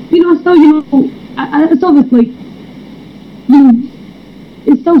 You know, I still, you know, I still was like, you know,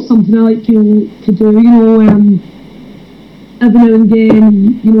 it's still something I like, you know, to do, you know, every now and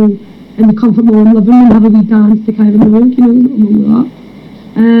again, you know, in the comfort of my own living room, have a wee dance to kind of move, you know, nothing wrong with that.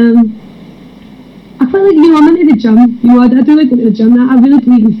 I quite like, you know, I'm into the gym, you know, I do like going to the gym. I really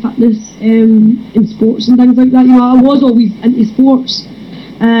believe in fitness, in sports and things like that. You know, I was always into sports,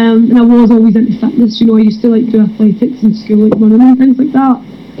 and I was always into fitness. You know, I used to like do athletics in school, like running and things like that.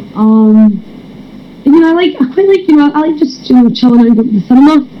 And you know, I quite like, you know, I like just, you know, chilling out and going to the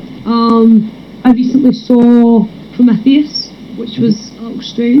cinema. I recently saw Prometheus, which was a little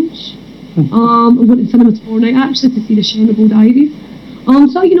strange. I went to the cinema tomorrow night actually to see the Chernobyl Diaries.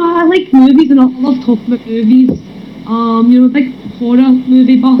 So, you know, I like movies and I love talking about movies. You know, a big horror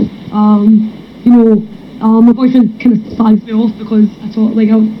movie buff. You know, my boyfriend kind of slags me off because I thought, like,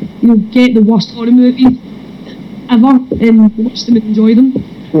 I'll, you know, get the worst horror movies ever and watch them and enjoy them.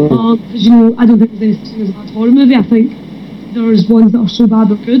 Because, you know, I don't think there's any such thing as a bad horror movie. I think there's ones that are so bad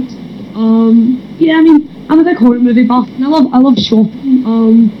they're good. Yeah, I mean, I'm a big horror movie buff and I love shopping.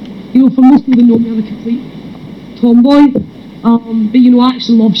 You know, for most people who know me, I'm a complete tomboy. But you know, I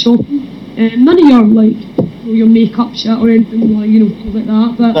actually love shopping. None of your like, you know, your makeup shit or anything like, you know, things like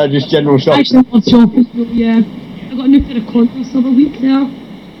that. But no, just general shopping. I actually love shopping. So, yeah, I got a new pair of Converse the other week there,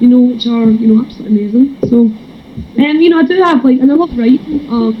 you know, which are, you know, absolutely amazing. So, you know, I do have like, and I love writing.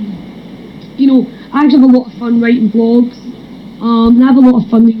 You know, I actually have a lot of fun writing blogs. And I have a lot of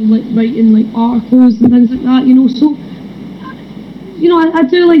fun, you know, like writing like articles and things like that. You know, so you know, I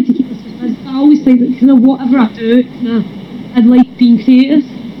do like to keep this. I always think that kind of whatever I do, I'd like being creative.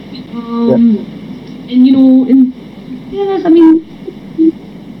 And you know, and yeah, I mean,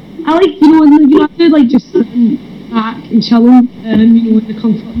 I like, you know, and you know, I do like just sitting back and chilling, you know, in the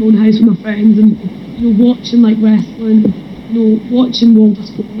comfort of my own house with my friends, and you know, watching like wrestling, you know, watching World of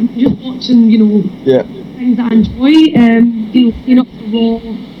Sport, just watching, you know, things that I enjoy. You know, staying up for Raw,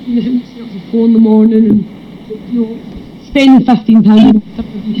 even if it means staying up for 4 in the morning, and you know, spending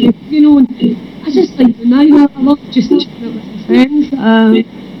 £15, you know, and I just like doing that. You know, I love just chilling out with my friends.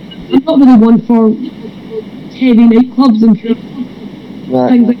 I'm not really one for heavy nightclubs and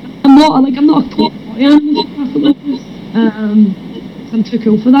things like that. I'm not a top party animal. I'm too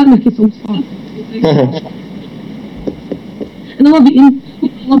cool for that. Nikki Storm stuff. And I love eating. I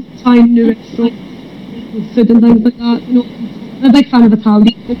love trying new restaurants with food and things like that. You know, I'm a big fan of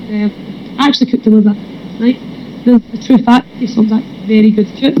Italian food. I actually cooked a little bit last night. The true fact, Nikki Storm's actually a very good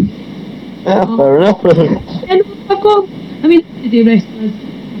cook. Yeah, fair enough. And I've got, I mean, everyday wrestling is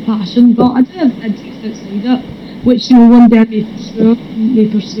a passion, but I do have interests outside it, which, you know, one day I may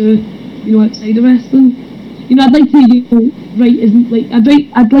pursue, you know, outside of wrestling. You know, I'd like to, you know,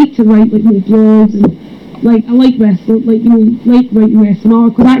 I'd like to write, like, more blogs, and, like, I like wrestling, like, you know, like writing wrestling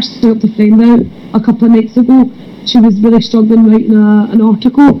articles. I actually helped a friend out a couple of nights ago. She was really struggling writing an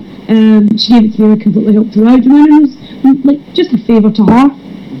article, and she gave it to me, and I completely helped her out, you know, and it was, like, just a favour to her.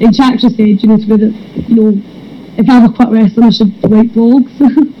 And she actually said, you know, to me that, you know, if I ever quit wrestling, I should write blogs.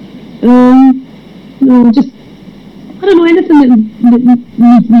 You know, just, I don't know, anything that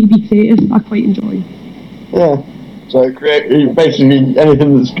needs me to be creative, I quite enjoy. Yeah. So basically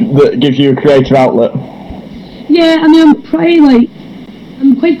anything that gives you a creative outlet. Yeah, I mean, I'm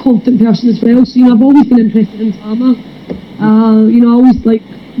quite a confident person as well, so, you know, I've always been interested in drama. You know, I always liked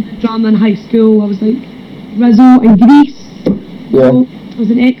drama in high school. I was like Rizzo in Greece. Yeah. You know, I was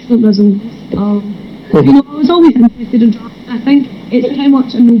an excellent Rizzo. You know, I was always interested in drama. I think it's pretty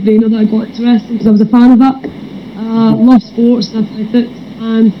much a no-brainer that I got into wrestling because I was a fan of it. Love sports and athletics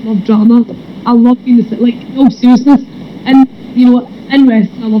and love drama. I love being like, no seriousness. And, you know, in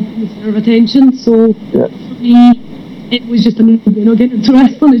wrestling, I love being the centre of attention. So, for me, it was just a no-brainer getting into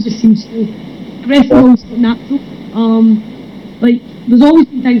wrestling. It just seems so, wrestling was so natural. Like, there's always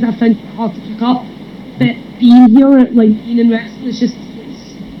been things that I found hard to pick up. But being here, like, being in wrestling,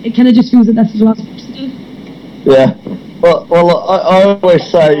 it kind of just feels that this is what I'm supposed to do. Yeah. Well, I always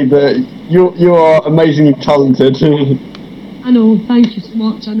say that you are amazingly talented. I know, thank you so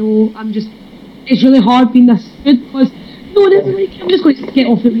much. I know, it's really hard being this good because, no, it's like, I'm just going to get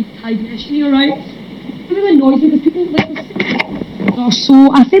off it with digression here, right? It really annoys me because people, like, are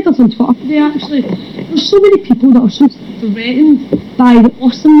so, I said this on Twitter today actually, there's so many people that are so threatened by the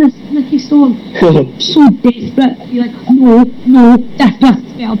awesomeness of Nikki Storm. So desperate to be like, no, this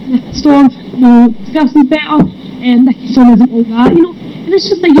person's better than Nikki Storm, no, this person's better, and Nikki Storm isn't all that, you know. And it's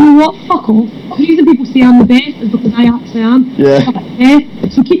just like, you know what, fuck off. The reason people say I'm the best is because I actually am. Yeah.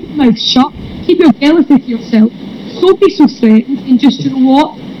 So keep your mouth shut, keep your jealousy to yourself, don't be so threatened, and just, you know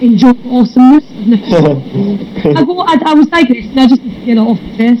what, enjoy the awesomeness of Nikki Storm. I was digressing, I just need to get it off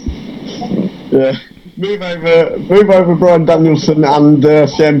the chest. Yeah. Move over Bryan Danielson and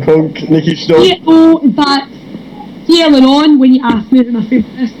CM Punk, Nikki Storm. Yeah, oh, in fact, earlier on when you asked me to my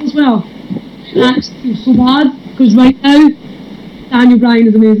favourite wrestler as well, I actually feel so bad because right now Daniel Bryan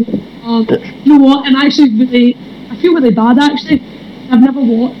is amazing. You know what? I feel really bad actually. I've never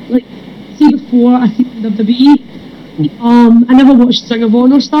watched, like, see before I see WWE. I never watched Ring of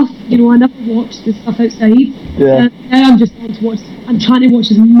Honor stuff. You know, I never watched the stuff outside. Yeah. Now I'm just I'm trying to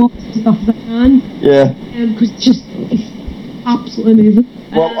watch as much stuff as I can. Yeah. Because it's absolutely amazing.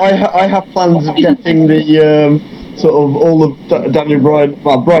 Well, I have plans of getting the sort of all of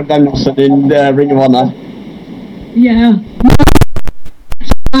Bryan Danielson in Ring of Honor. Yeah.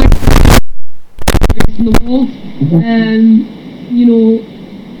 In the wall, you know,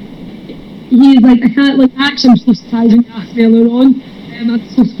 he is like, I can't, like, actually I'm so surprised when you asked me earlier on. I'm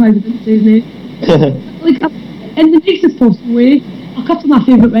so surprised I didn't say his name. Like, in the nicest possible way, a couple of my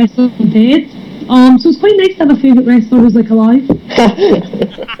favourite wrestlers are dead. So it's quite nice to have a favourite wrestler who's like alive.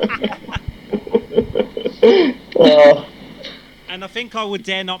 And I think I would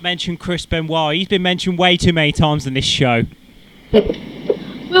dare not mention Chris Benoit. He's been mentioned way too many times in this show.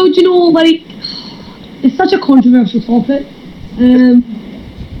 Well, do you know, like, it's such a controversial topic, and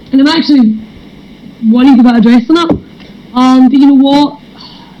I'm actually worried about addressing it. But you know what?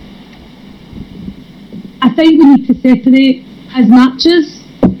 I think we need to separate his matches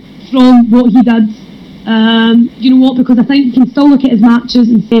from what he did. You know what? Because I think you can still look at his matches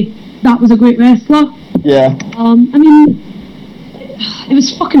and say that was a great wrestler. Yeah. I mean, it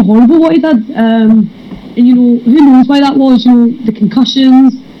was fucking horrible what he did. And you know, who knows why that was? You know, the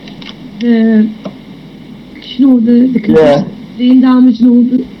concussions, the concussion, brain damage. You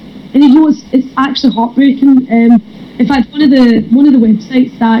know, and you know, it's actually heartbreaking. In fact, one of the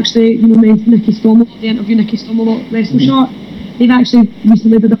websites that actually, you know, mentioned Nikki Storm, the interview Nikki Storm a lot, Wrestle Shark, they've actually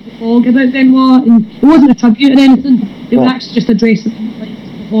recently did a blog about Benoit, and it wasn't a tribute or anything. It was actually just addressing like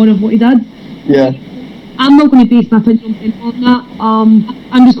the horror of what he did. Yeah. I'm not going to base my opinion on that.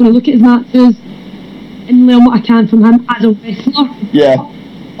 I'm just going to look at his matches and learn what I can from him as a wrestler. Yeah.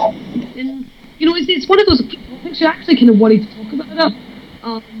 And you know, it's one of those topics you're actually kind of worried to talk about it.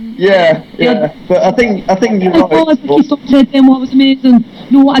 Yeah. But I think you're right. Oh, Nikki Storm said Benoit was amazing.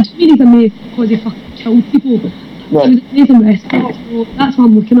 No, I just mean he's amazing because he fucking killed people. Right. He was an amazing wrestler, so that's what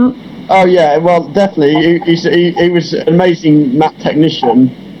I'm looking at. Oh yeah, well definitely. He was an amazing mat technician.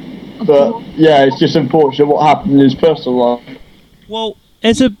 But yeah, it's just unfortunate what happened in his personal life. Well,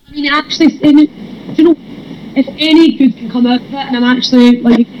 as a... I mean, actually, you know, if any good can come out of it, and I'm actually,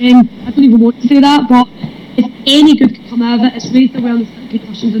 like, again, I don't even want to say that, but if any good can come out of it, it's raised awareness of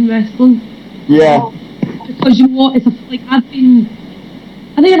concussions in wrestling. Yeah. Because you know what, it's like I've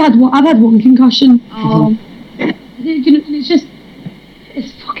had one concussion. You know, and it's just,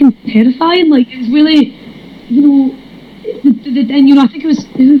 it's fucking terrifying. Like, it's really, you know. And you know, I think it was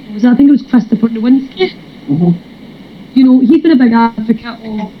Christopher Nowinski. You know, he's been a big advocate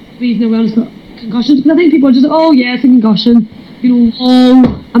of raising awareness of concussions, because I think people are just, oh yeah, it's a concussion. You know,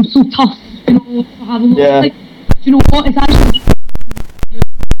 oh, I'm so tough. You know, for having like, you know what? It's actually.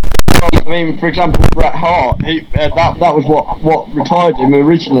 I mean, for example, Bret Hart. That was what retired him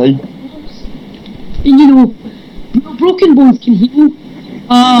originally. And you know, broken bones can heal.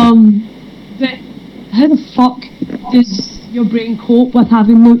 But how the fuck does your brain cope with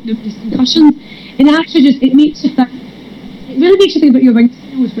having these concussions? And actually it makes you think, it really makes you think about your ring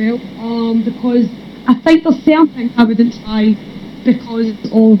skill as well, because I think there's certain things I wouldn't try because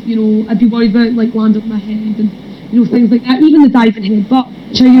of, you know, I'd be worried about like landing on my head and, you know, things like that, even the diving headbutt,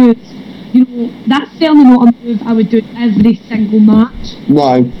 which I use, you know, that's certainly not a move I would do in every single match.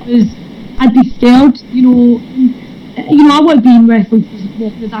 No. Because I'd be scared, you know, I want to be in wrestling for as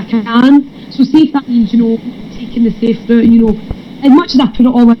long as I can. So see if that means, you know, taking the safe route, you know, as much as I put it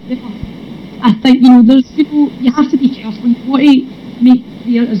all out there, I think, you know, there's, you know, you have to be careful. You want to make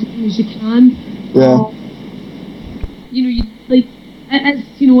clear as long as you can. Yeah. You know, you, like,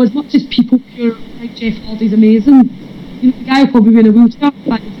 it's, you know, as much as people pure like Jeff Hardy's amazing, you know, the guy will probably be in a wheelchair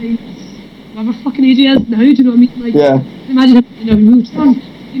by the time whatever fucking age he is now, do you know what I mean? Like, imagine him in a wheelchair.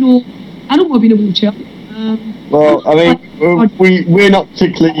 You know, I don't want to be in a wheelchair. Well, I mean, we're not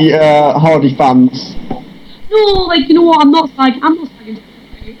particularly Hardy fans. No, like, you know what, I'm not slagging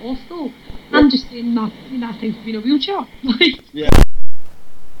off though. I'm just saying that I think to be in a wheelchair. Like,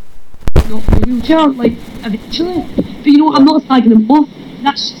 not in a wheelchair, like, eventually. But you know what, I'm not slagging him off.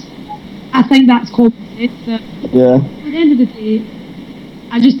 That's just, I think that's called it. At the end of the day,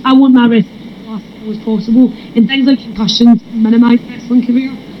 I want my wrestling to last as long as possible. And things like concussions minimise wrestling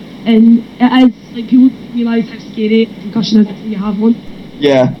career. And it is, like, people don't realise how scary a concussion is until you have one.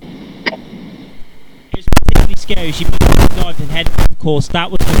 Yeah. It was particularly scary as you dived and head. Of course,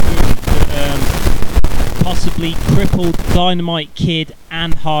 that was the move that possibly crippled Dynamite Kid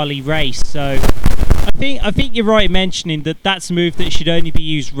and Harley Race. So I think you're right in mentioning that that's a move that should only be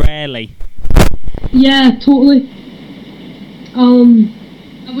used rarely. Yeah, totally. I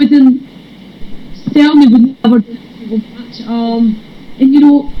certainly wouldn't ever do a single match. And you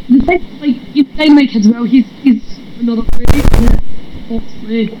know, the thing, like, you know, Dynamite Kid as well, he's another great,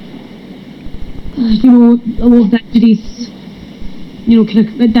 obviously, you know, a lot of the injuries, you know, kind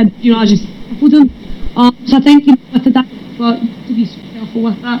of, you know, I just crippled him. So I think, you know, with the Dynamite, but you have to be so careful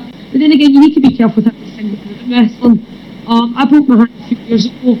with that. But then again, you need to be careful with every single move in wrestling. I broke my hand a few years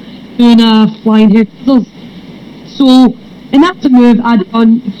ago doing flying head scissors. So, and that's a move I'd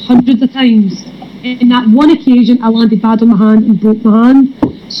done hundreds of times. In that one occasion, I landed bad on my hand and broke my hand.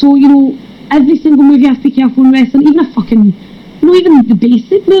 So, you know, every single move you have to be careful in wrestling, even even the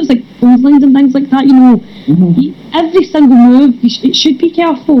basic moves like clotheslines and things like that, you know, every single move, it should be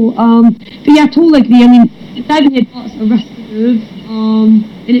careful. But yeah, I totally agree. I mean, the diving headbutt's a risky move, and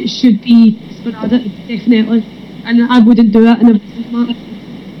it should be sporadic, definitely. And I wouldn't do it in a wrestling match.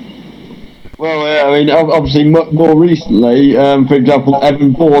 Well, yeah, I mean, obviously, more recently, for example,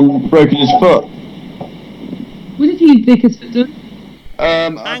 Evan Bourne broken his foot. What did he break his foot doing?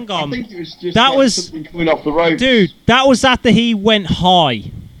 Hang on. I think it was just that was something coming off the ropes. Dude, that was after he went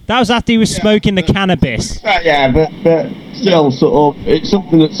high. That was after he was smoking the cannabis. Yeah, but still, sort of, it's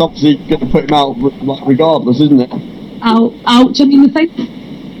something that's obviously going to put him out, like, regardless, isn't it? Ouch. I mean, the thing,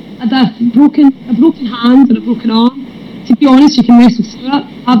 a broken hand and a broken arm. To be honest, you can wrestle through it.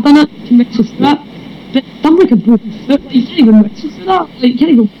 I've done it. You can wrestle through it. But something like a broken foot, like, you can't even wrestle through that. Like, you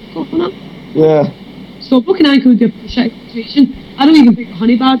can't even walk off on it. Yeah. So a broken ankle would be a shit situation. I don't even think a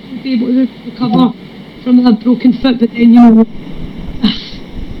honey bag would be able to recover from a broken foot. But then, you know,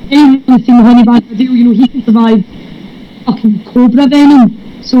 anyone who's seen the honey badger deal, you know, he can survive fucking cobra venom.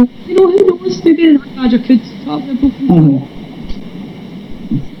 So, you know, who knows, maybe the honey badger could stop the broken.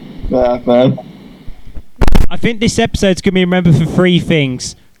 Fair. I think this episode's going to be remembered for 3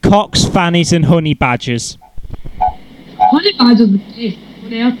 things: cocks, fannies, and honey badgers. Honey badgers are the best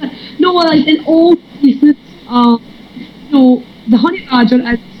on earth. No, like in all cases, no, the honey badger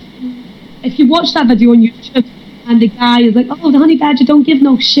is, if you watch that video on YouTube and the guy is like, oh, the honey badger don't give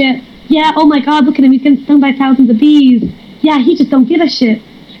no shit. Yeah, oh my god, look at him, he's getting stung by thousands of bees. Yeah, he just don't give a shit.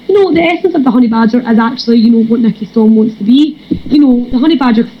 You know, the essence of the honey badger is actually, you know, what Nikki Storm wants to be. You know, the honey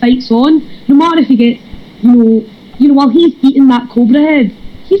badger fights on, no matter if he gets, you know, while he's eating that cobra head,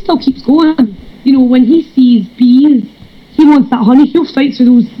 he still keeps going. You know, when he sees bees, he wants that honey, he'll fight through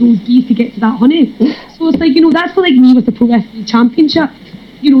those bees to get to that honey. So it's like, you know, that's like me with the Pro Wrestling Championship.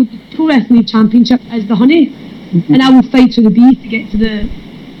 You know, the Pro Wrestling Championship is the honey, and I will fight through the bees to get to the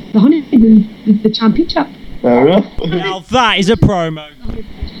honey, the championship. Fair enough. Now that is a promo.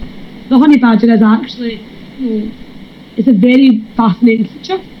 The honey badger is actually, you know, it's a very fascinating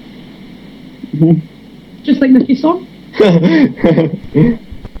creature. Just like Nikki Storm.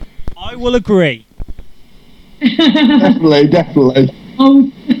 I will agree. Definitely.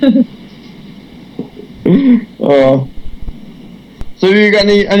 Oh. So you got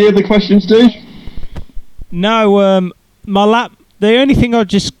any other questions, Steve? No, the only thing I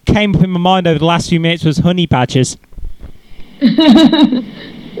just came up in my mind over the last few minutes was honey badgers.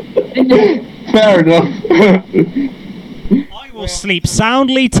 Fair enough. I will sleep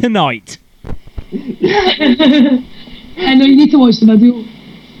soundly tonight. I know, you need to watch the video.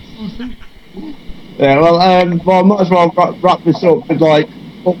 Awesome. Yeah, well, I might as well wrap this up with like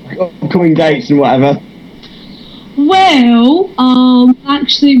upcoming dates and whatever. Well,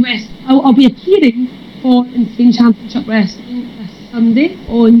 actually, I'll be appearing for Insane Championship Wrestling this Sunday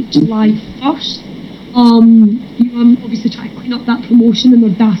on July 1st. You know, I'm obviously trying to clean up that promotion in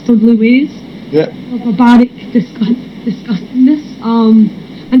their dastardly ways. Yeah. Barbaric disgustingness.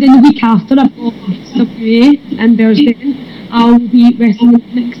 And then the week after, I've got SWA and Thursday. I'll be wrestling the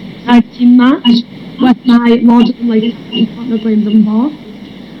next tag team match with my larger than life partner Brendan Barr.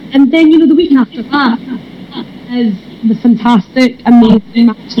 And then, you know, the week after that is the fantastic, amazing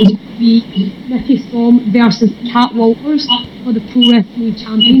matches will be Nikki Storm versus Kat Walters for the Pro Wrestling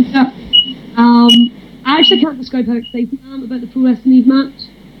Championship. I actually can't describe how excited I am about the Pro Wrestling match,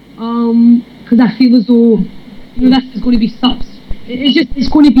 because I feel as though, you know, this is going to be such. It's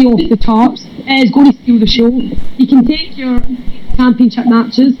going to be off the charts. It's going to steal the show. You can take your championship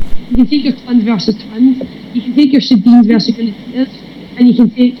matches, you can take your twins versus twins, you can take your Shadines versus United, and you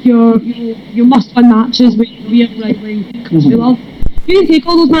can take your must-win matches where you have right wing comes with love. You can take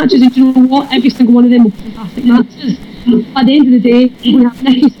all those matches, and you know what? Every single one of them will be fantastic matches. At the end of the day, you're going to have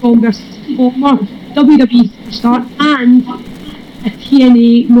Nikki Storm versus former WWE superstar and a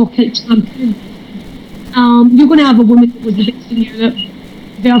TNA knockout champion. You're going to have a woman that was the best in Europe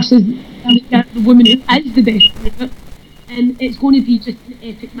versus the woman who is the best in Europe, and it's going to be just an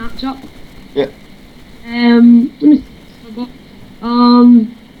epic matchup. Yeah. Let me see what I got.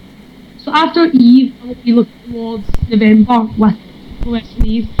 So after Eve, I will be looking towards November with Pro Wrestling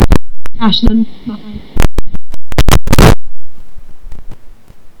Eve, cashing in my bank.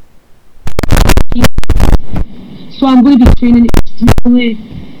 So I'm going to be training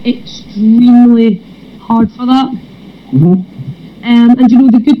extremely hard for that. And you know,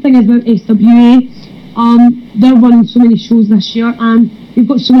 the good thing is about SWA, they're running so many shows this year, and we've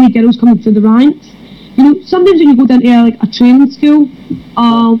got so many girls coming through the ranks. You know, sometimes when you go down to like a training school,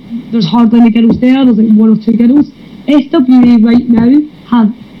 there's hardly any girls there, there's like 1 or 2 girls. SWA right now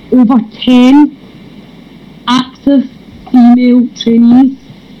have over 10 active female trainees,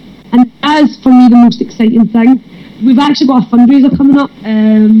 and that is for me the most exciting thing. We've actually got a fundraiser coming up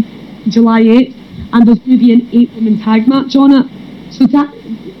July 8th, and there's going to be an 8-woman tag match on it. So that,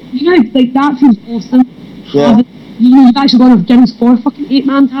 you know, like that feels awesome. Yeah. You know, you've actually got enough girls for a fucking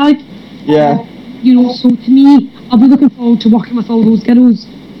 8-man tag. Yeah. You know, so to me, I'll be looking forward to working with all those girls.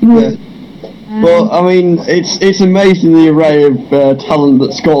 You know. Yeah. Well, I mean, it's amazing the array of talent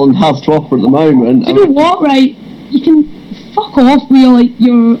that Scotland has to offer at the moment. Do you know what, right? You can fuck off with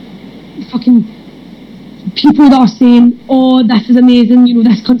your fucking people that are saying, oh, this is amazing, you know,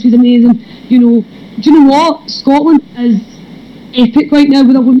 this country's amazing, you know. Do you know what? Scotland is epic right now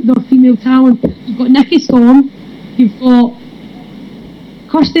with their female talent. You've got Nikki Storm, you've got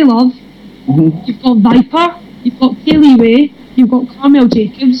Kirsty Love, you've got Viper, you've got Kaylee Way, you've got Carmel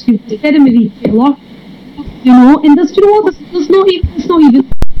Jacobs, you've got Sarah Marie Taylor, you know, and there's, you know what, it's not even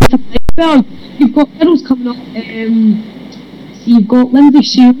well. You've got girls coming up, So you've got Lindsay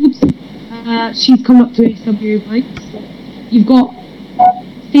Shields, she's coming up to SWA fights. You've got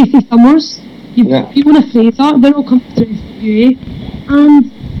Stacey Summers, you've got Fiona Fraser, they're all coming to SWA.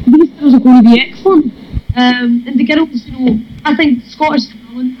 And these girls are going to be excellent. And the girls, you know, I think Scottish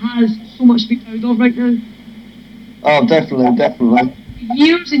talent has so much to be proud of right now. Oh, definitely.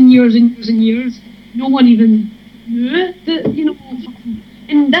 Years and years and years and years, no one even knew that, you know,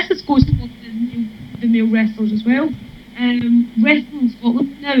 and this is goes to the male wrestlers as well. Wrestling in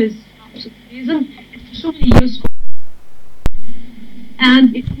Scotland now is absolutely amazing. It's for so many years,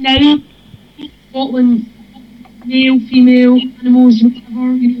 and it's now Scotland, male, female, animals,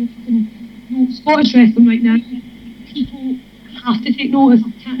 whatever, you know, Scottish wrestling right now. People have to take notice.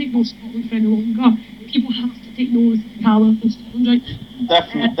 I can't ignore Scotland for any longer. People have to take notice of the talent in Scotland right now.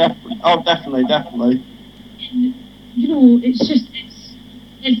 Definitely. Oh, definitely. And, you know, it's just,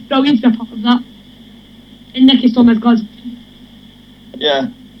 it's brilliant to be a part of that. And Nikki Storm is God's. Yeah.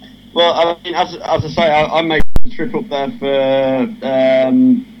 Well, I mean, as I say, I made a trip up there for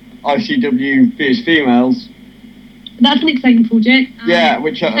ICW Fierce Females. That's an exciting project. Yeah,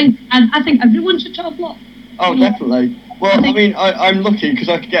 which I think everyone should travel up. Oh, definitely. Well, I mean, I'm lucky because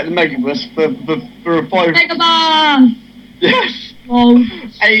I could get the Megabus for a 5. Megabus! Yes. Oh.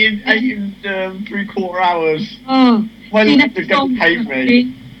 8 and 3/4 hours. Oh. My doctor's going to pay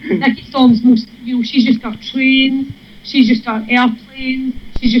me. Nikki Storm's most, you know, she's just got trains, she's just got airplanes,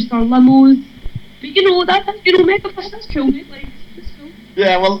 she's just got limos. But you know, Megabus, that's cool, mate. Like, that's cool.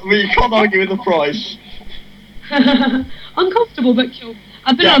 Yeah, well, you can't argue with the price. Uncomfortable but cool.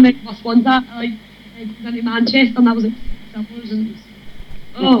 I've been on a Megabus once. I went into Manchester and that was like $6 and it was,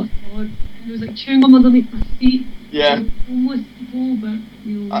 oh god, and there was like chewing gum underneath my feet. Yeah. Like, homeless people, but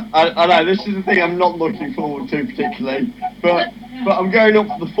you know. I know this is the thing I'm not looking forward to particularly, but I'm going up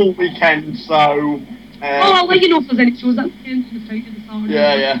for the full weekend, so. I'll let you know if there's any shows that weekend in the Friday and the Saturday.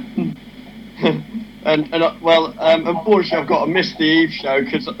 Yeah. and unfortunately I've got to miss the Eve show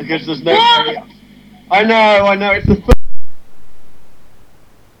because there's no. I know. It's the first.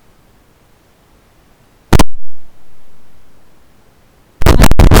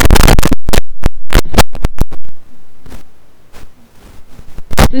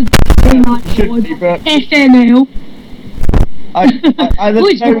 FML.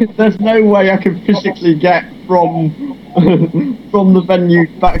 There's no way I can physically get from the venue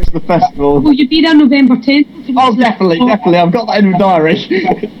back to the festival. Will you be there November 10th? Oh, definitely. I've got that in my diary.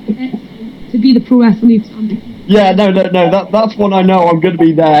 To be the pro wrestling champion. Yeah, no. That's one I know. I'm going to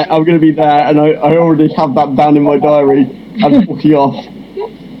be there, and I already have that down in my diary. I'm booking off.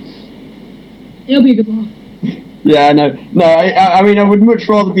 It'll be a good laugh. Yeah, I know. No, I mean, I would much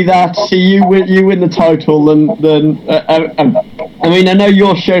rather be there to see you win the title than. I mean, I know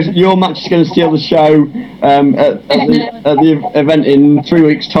your match is going to steal the show at the event in 3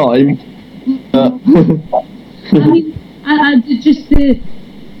 weeks' time. I mean,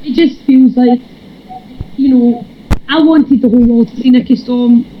 it just feels like, you know, I wanted the whole world to see Nikki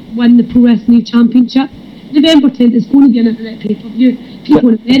Storm win the Pro Wrestling Championship. November 10th is going to be an internet pay-per-view. People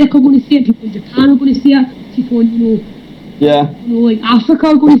in America are going to see it. People in Japan are going to see it. People in, like Africa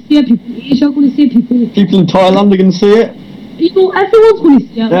are going to see it. People in Asia are going to see it. People in Thailand are going to see it. You know, everyone's going to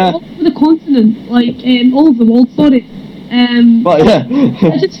see it. Yeah. All over the continent, like all over the world. Sorry. But yeah,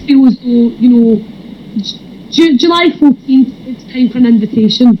 I just feel as though, you know, July 14th, it's time for an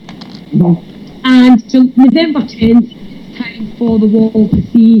invitation, and November 10th, it's time for the world to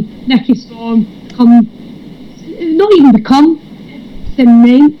see Nikki Storm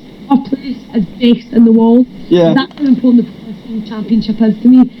cement her place as best in the world. Yeah. That's how important the Pro Wrestling Championship is to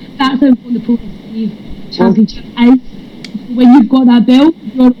me. That's how important the Pro Wrestling Championship is. When you've got that belt,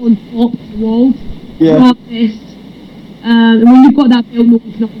 you're on top of the world. Yeah. You're at best. And when you've got that belt, no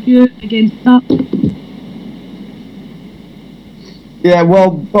one can argue against that. Yeah, well,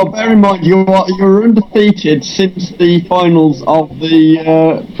 bear in mind you're undefeated since the finals of the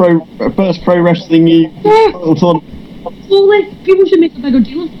first pro wrestling tournament. So, like, people should make a bigger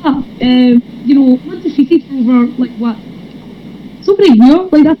deal of that. You know, I'm undefeated for over, like, what? It's over a year?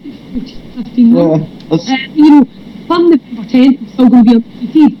 Like, that's like 15 months. Yeah, you know, come November 10th, I'm still going to be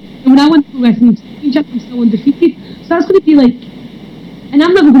undefeated. And when I went to the Wrestling Championship, I'm still undefeated. So that's going to be like, and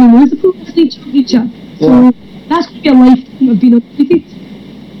I'm never going to lose the Pro Wrestling Championship. So that's going to be a lifetime of being undefeated.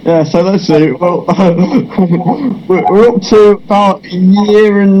 Yeah, so let's see. Well, we're up to about a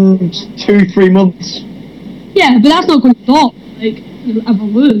year and 2-3 months. Yeah, but that's not going to stop. Like, if I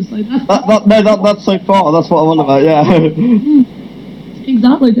lose, like that's so far. That's what I'm on about. Yeah.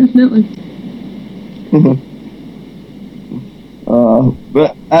 Exactly, definitely. So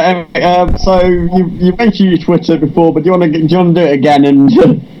you mentioned your Twitter before, but do you want to do it again? And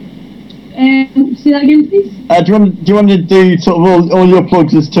say that again, please. Do you want to do sort of all your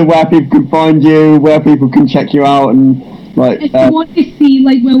plugs as to where people can find you, where people can check you out, and like? If you want to see,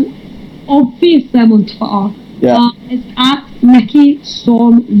 like, well, obviously I'm on Twitter. Yeah. It's at Nikki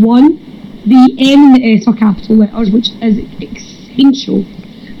Storm 1. The M and the S are capital letters, which is essential.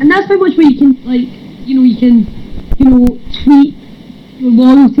 And that's very much where you can, like, you can tweet your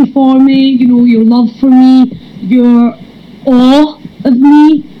loyalty for me, your love for me, your awe of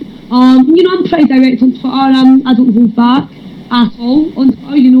me. I'm pretty direct on Twitter. I don't hold back at all on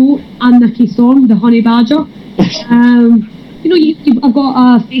Twitter. I'm Nikki Storm, the honey badger. I've got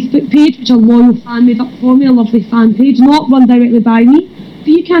a Facebook page which a loyal fan made up for me, a lovely fan page, not run directly by me, but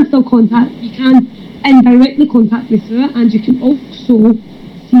you can still indirectly contact me through it, and you can also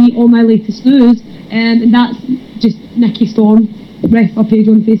see all my latest news, and that's just Nikki Storm wrestler page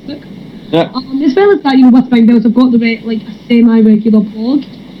on Facebook. Yeah. As well as that, with Ramblers, I've got a semi-regular blog,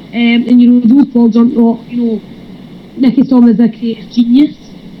 and those blogs aren't not, Nikki Storm is a creative genius,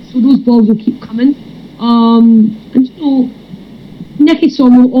 so those blogs will keep coming. And Nikki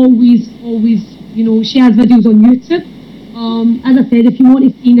Storm will always, she has videos on YouTube. As I said, if you want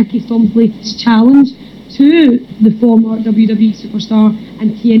to see Nikki Storm's latest challenge to the former WWE superstar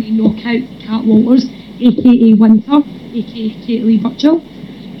and TNA knockout Cat Walters, aka Winter, aka Kate Lee Burchill,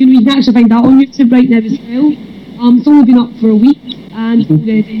 you can actually find that on YouTube right now as well. It's only been up for a week, and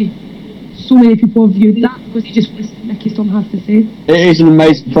already so many people have viewed that because they just listen to what Nikki Storm has to say. It is an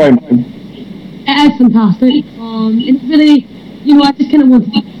amazing promo. It is fantastic. And it's really, I just kind of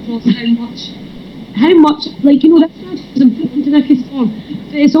wanted to across how much, this match is important to Nikki Storm,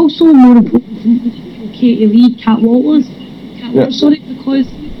 but it's also more important to Katie Lee, Cat Walters, because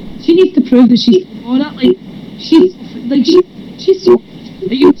she needs to prove that she's for it.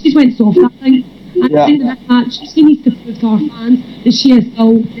 She's went soft that thing. And at the end of this match, she needs to prove to our fans that she is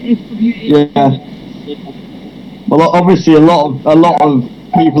still the FWA. Yeah. Well, obviously, a lot of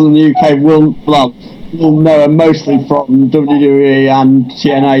people in the UK will know her mostly from WWE and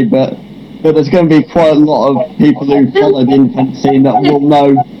TNA, but there's going to be quite a lot of people who follow the independent scene that will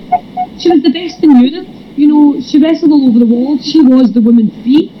know. She was the best in Europe. She wrestled all over the world. She was the woman to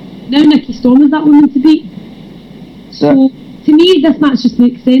beat. Now Nikki Storm is that woman to beat. So to me, this match just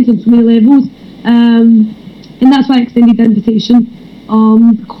makes sense on so many levels, and that's why I extended the invitation,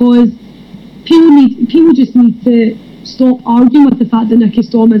 because people just need to stop arguing with the fact that Nikki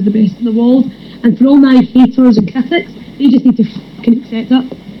Storm is the best in the world, and for all my haters and critics, they just need to fucking accept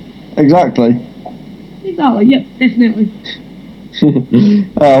it. Exactly, yep, definitely.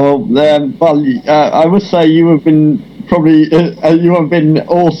 I would say you have been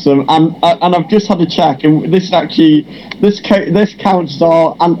awesome, and I've just had a check, and this counts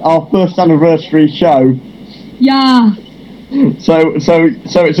our first anniversary show. Yeah. So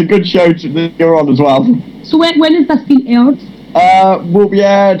it's a good show that you're on as well. So when has this been aired? Will be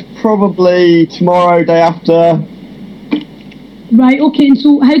aired probably tomorrow, day after. Right, okay, and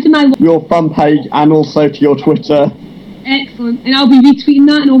so how do your fan page and also to your Twitter. Excellent, and I'll be retweeting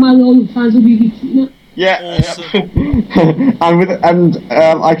that, and all my loyal fans will be retweeting it. Yeah, awesome.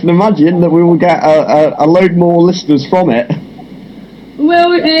 I can imagine that we will get a load more listeners from it.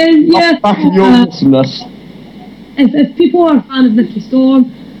 Well, yeah. Back in your awesomeness. If people are a fan of Nikki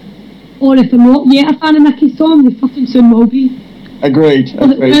Storm, or if they're not yet a fan of Nikki Storm, they fucking soon will be. Agreed.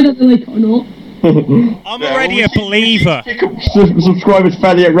 Whether they like it or not. I'm already a believer. Subscribers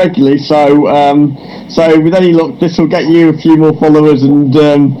fairly regularly, so with any luck, this will get you a few more followers and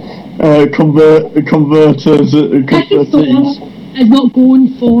converters. Nikki Storm is not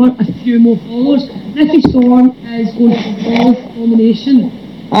going for a few more followers. Nikki Storm is going for world domination.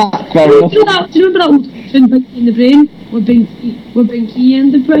 Fair enough. Do you remember that old cartoon, Binky in the Brain? We're Binky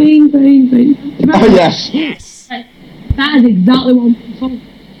in the brain. Oh yes. That is exactly what I'm going for.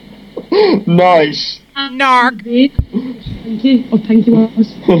 Nice. Narc. Pinky, or Pinky was.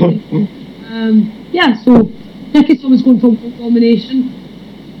 So Nikki Storm is going for world domination.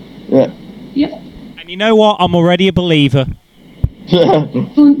 Yeah. Yep. And you know what? I'm already a believer.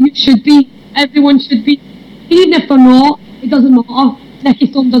 You should be. Everyone should be. Even if they're not, it doesn't matter. Nikki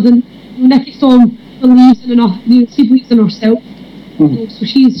Storm doesn't. Nikki Storm believes in enough. She believes in herself. So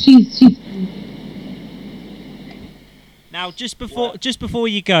she's. Now, just before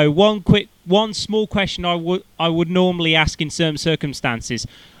you go, one small question I would normally ask in certain circumstances.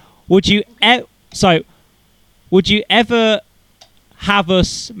 Would you ever have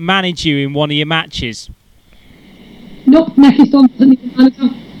us manage you in one of your matches? Nope, Nikki Storm doesn't need a manager.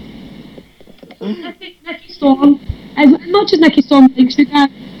 Nikki Storm as much as Nikki Storm thinks she can,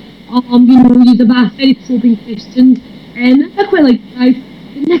 you know, you'd have asked very probing questions, and I quite like the guys.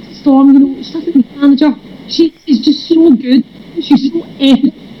 But Nikki Storm, you know, she doesn't need a manager. She is just so good. She's so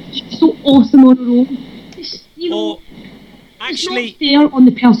epic. She's so awesome on her own. It's, you know, actually, it's not fair on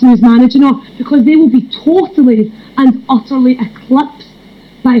the person who's managing her, because they will be totally and utterly eclipsed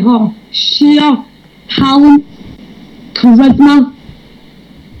by her sheer talent, charisma,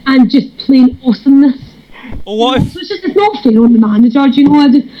 and just plain awesomeness. or what if... So it's not fair on the manager, do you know?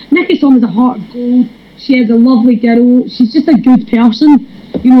 Nikki Storm is a heart of gold. She is a lovely girl. She's just a good person.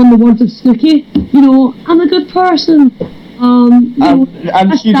 You know, in the words of Snooki, you know, I'm a good person. And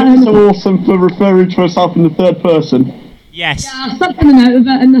she's also awesome for referring to herself in the third person. Yes. Yeah, I stuck coming out of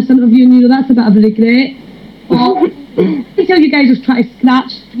it in this interview, and you know, that's a bit of a regret. I can tell you guys was trying to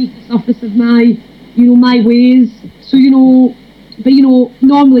scratch beneath the surface of my, you know, my ways. So, you know, but you know,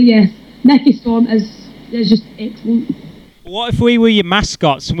 normally, yes, Nikki Storm is just excellent. What if we were your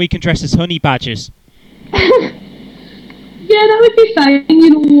mascots and we can dress as honey badgers? Yeah, that would be fine, you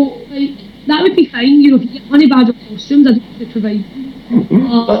know, like, that would be fine, you know, if you get honey badger costumes, I'd have to provide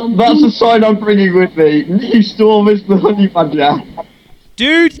them. That's a sign I'm bringing with me. Nikki Storm is the honey badger.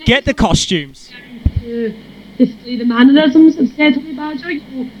 Dude, get the costumes. To display the mannerisms of said honey badger,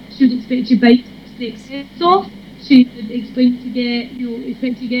 you know, she would expect you bite snake's heads off, she would expect to get, you know,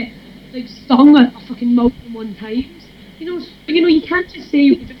 like, stung a fucking million one times. You know, you can't just say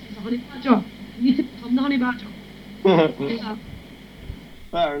you're dressed as a honey badger, you need to become the honey badger. Yeah.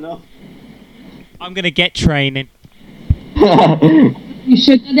 Fair enough. I'm going to get training. You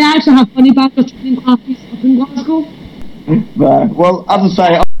should. They actually have honey badger training classes up in Glasgow. Well, as I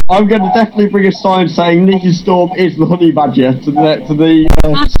say, I'm going to definitely bring a sign saying Nikki Storm is the honey badger to the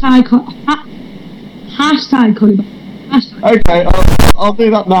hashtag honey badger. Hashtag. Okay, I'll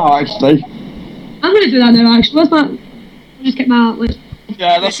do that now. Actually, I'm going to do that now. Actually, what's that? I'll just get my list.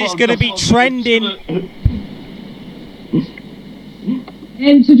 Yeah, this is going to be trending.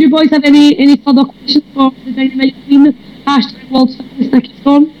 So do you boys have any further questions for the Dynamite Queen? Hashtag World's Finest Nikki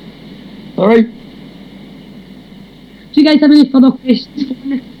Storm. Sorry? Do you guys have any further questions for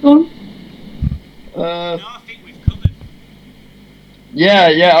Nikki Storm? No, I think we've covered. Yeah,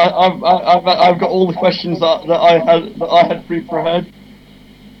 I've got all the questions that I had pre-prepared.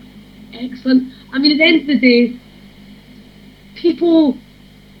 Excellent. I mean, at the end of the day, people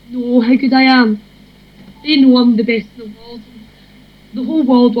know how good I am. They know I'm the best in the world. The whole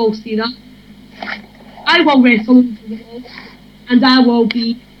world will see that. I will wrestle into the wall, and I will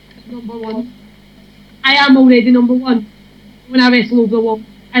be number one. I am already number one. When I wrestle over the wall,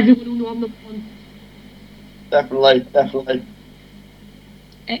 everyone will know I'm number one. Definitely.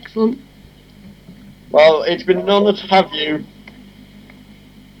 Excellent. Well, it's been an honour to have you.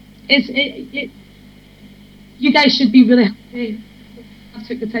 You guys should be really happy. I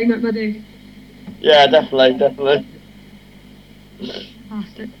took the time out of my day. Yeah, definitely.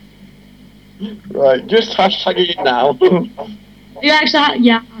 Fantastic. Right, just hashtagging it now. You actually,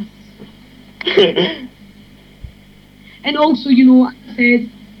 yeah. And also, you know, like I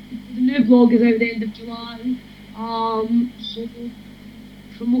said, the new vlog is out at the end of July. So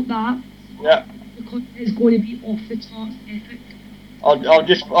promote that. Yeah. The content is going to be off the charts, epic. I'll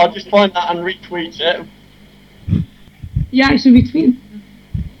just find that and retweet it. You actually retweet.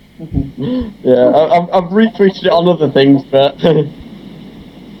 Yeah, I've retweeted it on other things, but I'm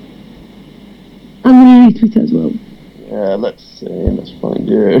going to retweet it as well. yeah, let's find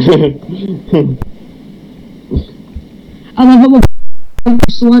you. I love it. We're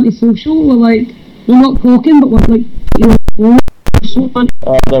so antisocial. We're like, we're not talking, but we're like, you know, we're so fun.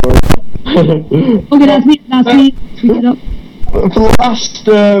 No worries. Okay, that's me. Tweet it up. For the last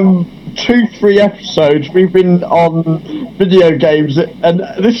 2-3 episodes, we've been on video games, and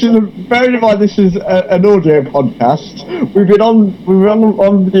this is bearing in mind this is an audio podcast. We've been on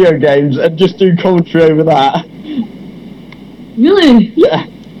video games and just do commentary over that. Really? Yeah.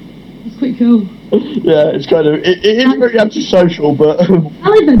 That's quite cool. Yeah, it's kind of it is very antisocial, but I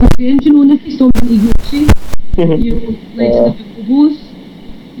like video games. You know, Nikki Storm and Yoshi. You know, like the Bobos.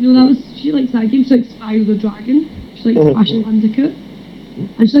 You know, she likes that game. She likes Spyro the Dragon. She likes Crash Bandicoot.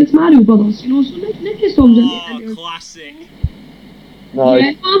 And she likes Mario Brothers, you know, so Nikki Storm's in there. Classic. Nice.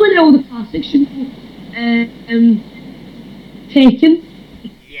 Yeah, I'm into all the classics, you know. Taken.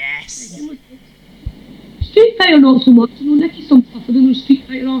 Yes. Street Fighter not so much, you know, Nikki Storm's tougher than those Street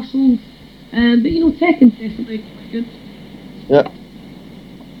Fighter arseholes. But you know, Tekken's definitely quite good. Yeah.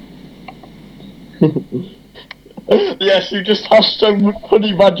 Yes, you just hashtag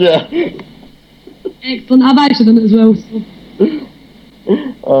Honey Badger. Excellent, I've actually done it as well, so.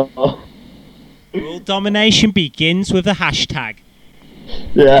 World domination begins with a hashtag.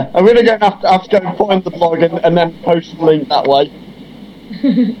 Yeah, I'm gonna have to go and find the blog and then post the link that way.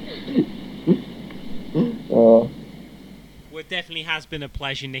 Well, it definitely has been a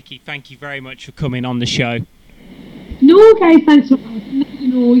pleasure, Nikki. Thank you very much for coming on the show. No, guys, thanks for having me.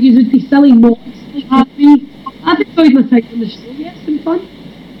 You know, you would be silly not to have me. I've enjoyed my time on the show. Yeah, it's been fun.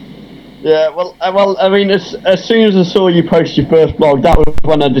 Yeah, well, I mean, as soon as I saw you post your first blog, that was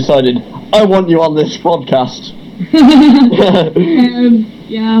when I decided I want you on this podcast.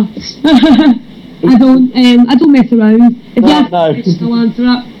 Yeah. I don't mess around. If you ask No. me a question, I'll answer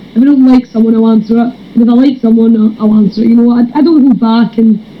it. If I don't like someone, I'll answer it. And if I like someone, I'll answer it. You know, I don't hold back.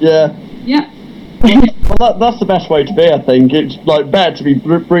 And Yeah. Well, that's the best way to be. I think it's like better to be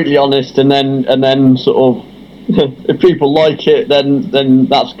brutally honest, and then sort of if people like it, then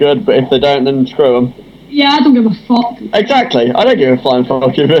that's good. But if they don't, then screw them. Yeah, I don't give a fuck. Exactly. I don't give a flying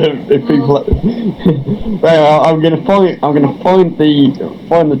fuck if people. Well, I'm gonna find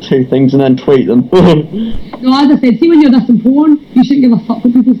the two things and then tweet them. No, as I said, see when you're this important, you shouldn't give a fuck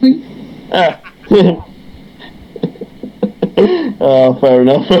what people think. Yeah. Oh, fair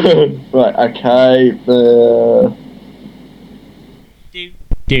enough. Right. Okay.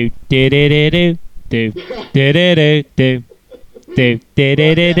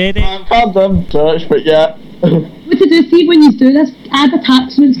 I found them search, but yeah. What to do, see when you do this, add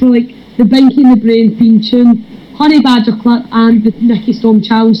attachments for like the Binky and the Brain theme tune, Honey Badger clip, and the Nikki Storm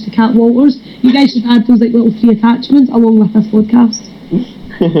challenge to Cat Walters. You guys should add those like little free attachments along with this podcast.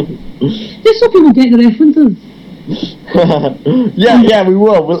 Just so people get the references. yeah, we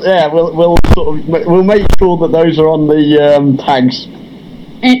will. We'll make sure that those are on the tags.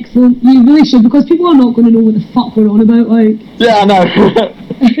 Excellent. You really should, because people are not going to know what the fuck we're on about. Like. Yeah, I know.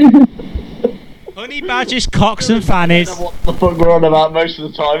 Honey badgers, cocks, and fannies. I don't know what the fuck we're on about most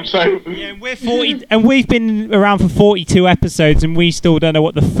of the time. So yeah, we're 40, and we've been around for 42 episodes, and we still don't know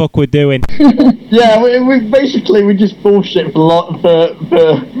what the fuck we're doing. Yeah, we just bullshit for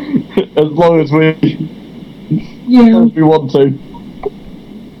as long as we want to.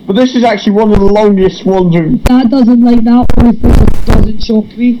 But this is actually one of the longest ones. That doesn't like that one. It doesn't shock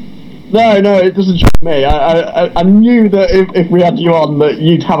me. No, it doesn't shock me. I knew that if we had you on, that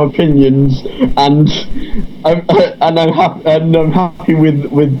you'd have opinions, and I'm happy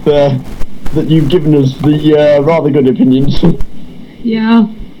with that you've given us the rather good opinions. Yeah.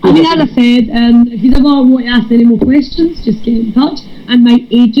 I mean, as I said, if you ever want to ask any more questions, just get in touch, and my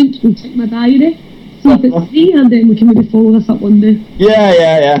agent will check my diary. See if it's free, and then we can maybe follow this up one day.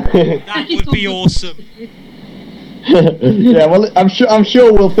 Yeah. That would be awesome. Yeah, well, I'm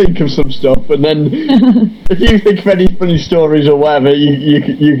sure we'll think of some stuff, and then if you think of any funny stories or whatever you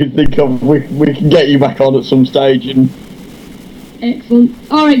can think of, we can get you back on at some stage. And excellent.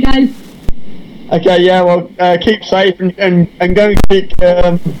 All right, guys. Okay, yeah. Well, keep safe and go and kick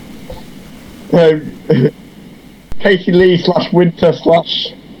Katie Lee /Winter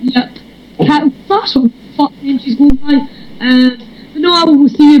 / Yep. Cat Flash on fuck name she's going by. But no, I will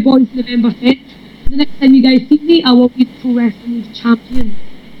see you boys November 10th. The next time you guys see me, I will be the Pro Wrestling League champion.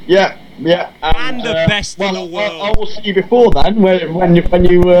 Yeah. And the best in the world. I will see you before then, when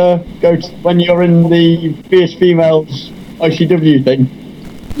you're in the Fierce Females ICW thing.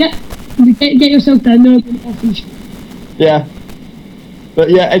 Yep. Get yourself down there. Awesome show. Yeah.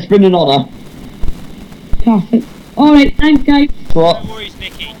 But yeah, it's been an honour. Perfect. All right, thanks, guys. No worries,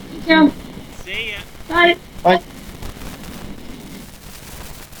 Nikki. Take care. See ya. Bye. Bye.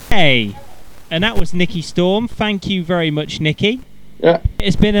 Hey, and that was Nikki Storm. Thank you very much, Nikki. Yeah.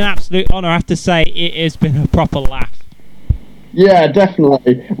 It's been an absolute honour. I have to say, it has been a proper laugh. Yeah,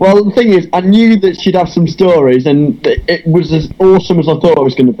 definitely. Well, the thing is, I knew that she'd have some stories, and it was as awesome as I thought it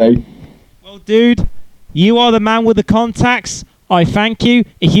was going to be. Well, dude, you are the man with the contacts. I thank you.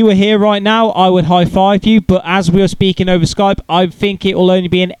 If you were here right now, I would high-five you, but as we are speaking over Skype, I think it will only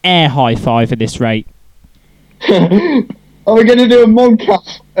be an air high-five at this rate. Are we going to do a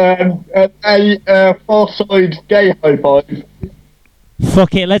Moncast, a far-side gay high-five?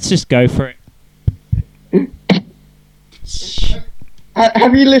 Fuck it, let's just go for it.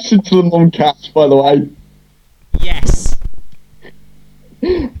 Have you listened to the Moncast, by the way? Yes.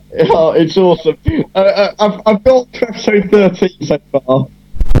 Oh, it's awesome. I've got to episode 13 so far.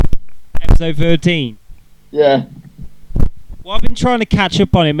 Episode 13. Yeah. Well, I've been trying to catch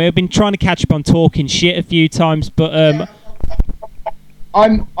up on it. I've been trying to catch up on talking shit a few times, but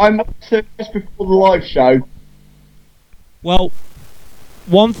I'm up to just before the live show. Well,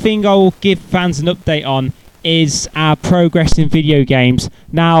 one thing I will give fans an update on is our progress in video games.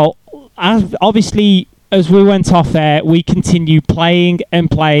 Now, obviously, as we went off air, we continue playing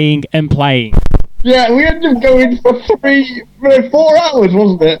and playing and playing. Yeah, we ended up going for 4 hours,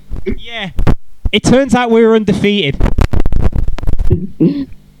 wasn't it? Yeah. It turns out we were undefeated.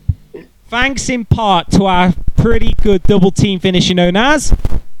 Thanks in part to our pretty good double team finisher known as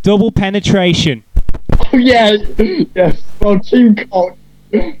double penetration. Oh yeah, yes. Well, Team Cock.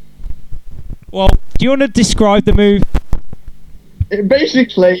 Well, do you want to describe the move?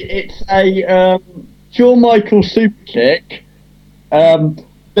 Basically, it's a Shawn Michaels super kick.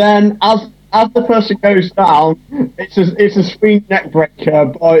 Then, as the person goes down, it's a swing neck breaker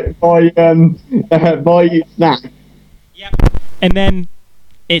by Snap. Yep. And then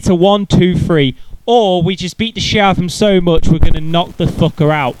it's a 1, 2, 3. Or we just beat the shit out of him so much we're going to knock the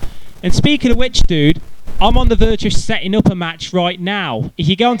fucker out. And speaking of which, dude, I'm on the verge of setting up a match right now. If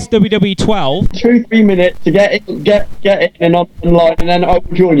you go onto WWE 12... 2-3 minutes to get in and online, and then I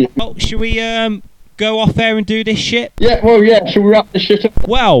will join you. Oh, should we go off there and do this shit? Yeah, well, yeah, shall we wrap this shit up?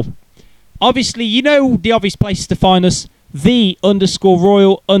 Well, obviously, you know the obvious places to find us.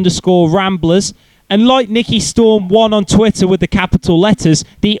 _Royal_Ramblers. And like Nikki Storm 1 on Twitter with the capital letters,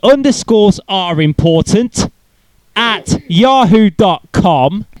 the underscores are important. At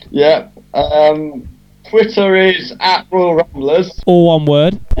yahoo.com. Yeah. Twitter is at Royal Ramblers. All one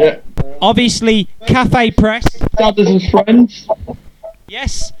word. Yeah. Obviously, Cafe Press. Brothers and friends.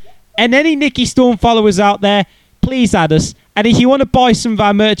 Yes. And any Nikki Storm followers out there, please add us. And if you want to buy some of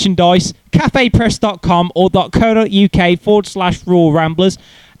our merchandise, cafepress.com or .co.uk/Royal Ramblers.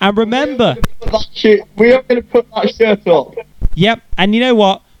 And remember... We are going to put that shirt up. Yep. And you know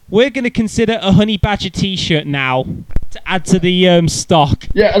what? We're going to consider a Honey Badger t-shirt now to add to the stock.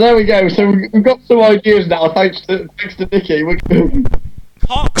 Yeah, there we go. So we've got some ideas now, thanks to Nikki.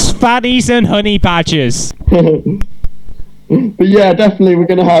 Cocks, Fannies and Honey Badgers. But yeah, definitely we're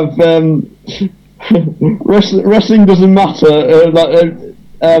going to have... wrestling doesn't matter.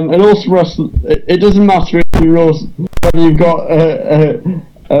 And also it doesn't matter if you're whether you've got a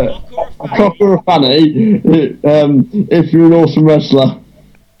cock or a fanny, if you're an awesome wrestler.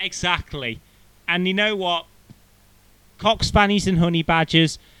 Exactly. And you know what? Cocks, Fannies and Honey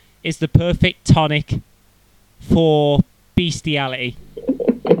Badgers is the perfect tonic for bestiality.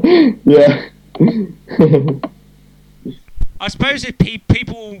 Yeah. I suppose if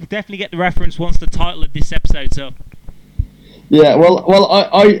people will definitely get the reference once the title of this episode's up. Yeah, well,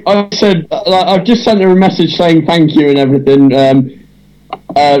 I said, I've just sent her a message saying thank you and everything, via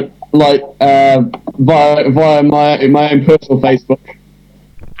my own personal Facebook.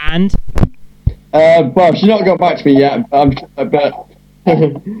 And? Well, she's not got back to me yet, but I'm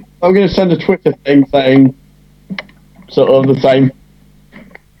going to send a Twitter thing saying sort of the same.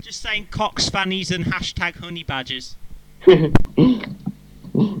 Just saying Cocks, Fannies and #Honey Badgers.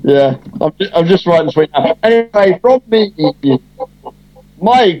 Yeah, I'm just writing this right now. Anyway, from me,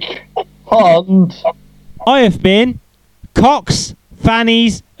 Mike Hunt. I have been Cocks,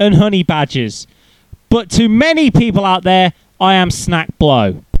 Fannies and Honey Badgers. But to many people out there, I am Snack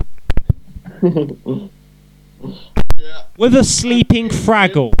Blow. Yeah. With a sleeping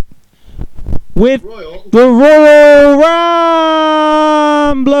Fraggle. With Royal. the Royal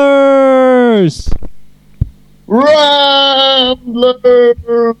Ramblers. Ramblers.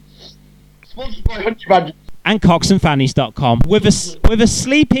 Sponsored by Honey Badger. And cocksandfannies.com. With a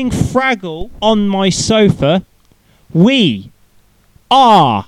sleeping Fraggle on my sofa, we are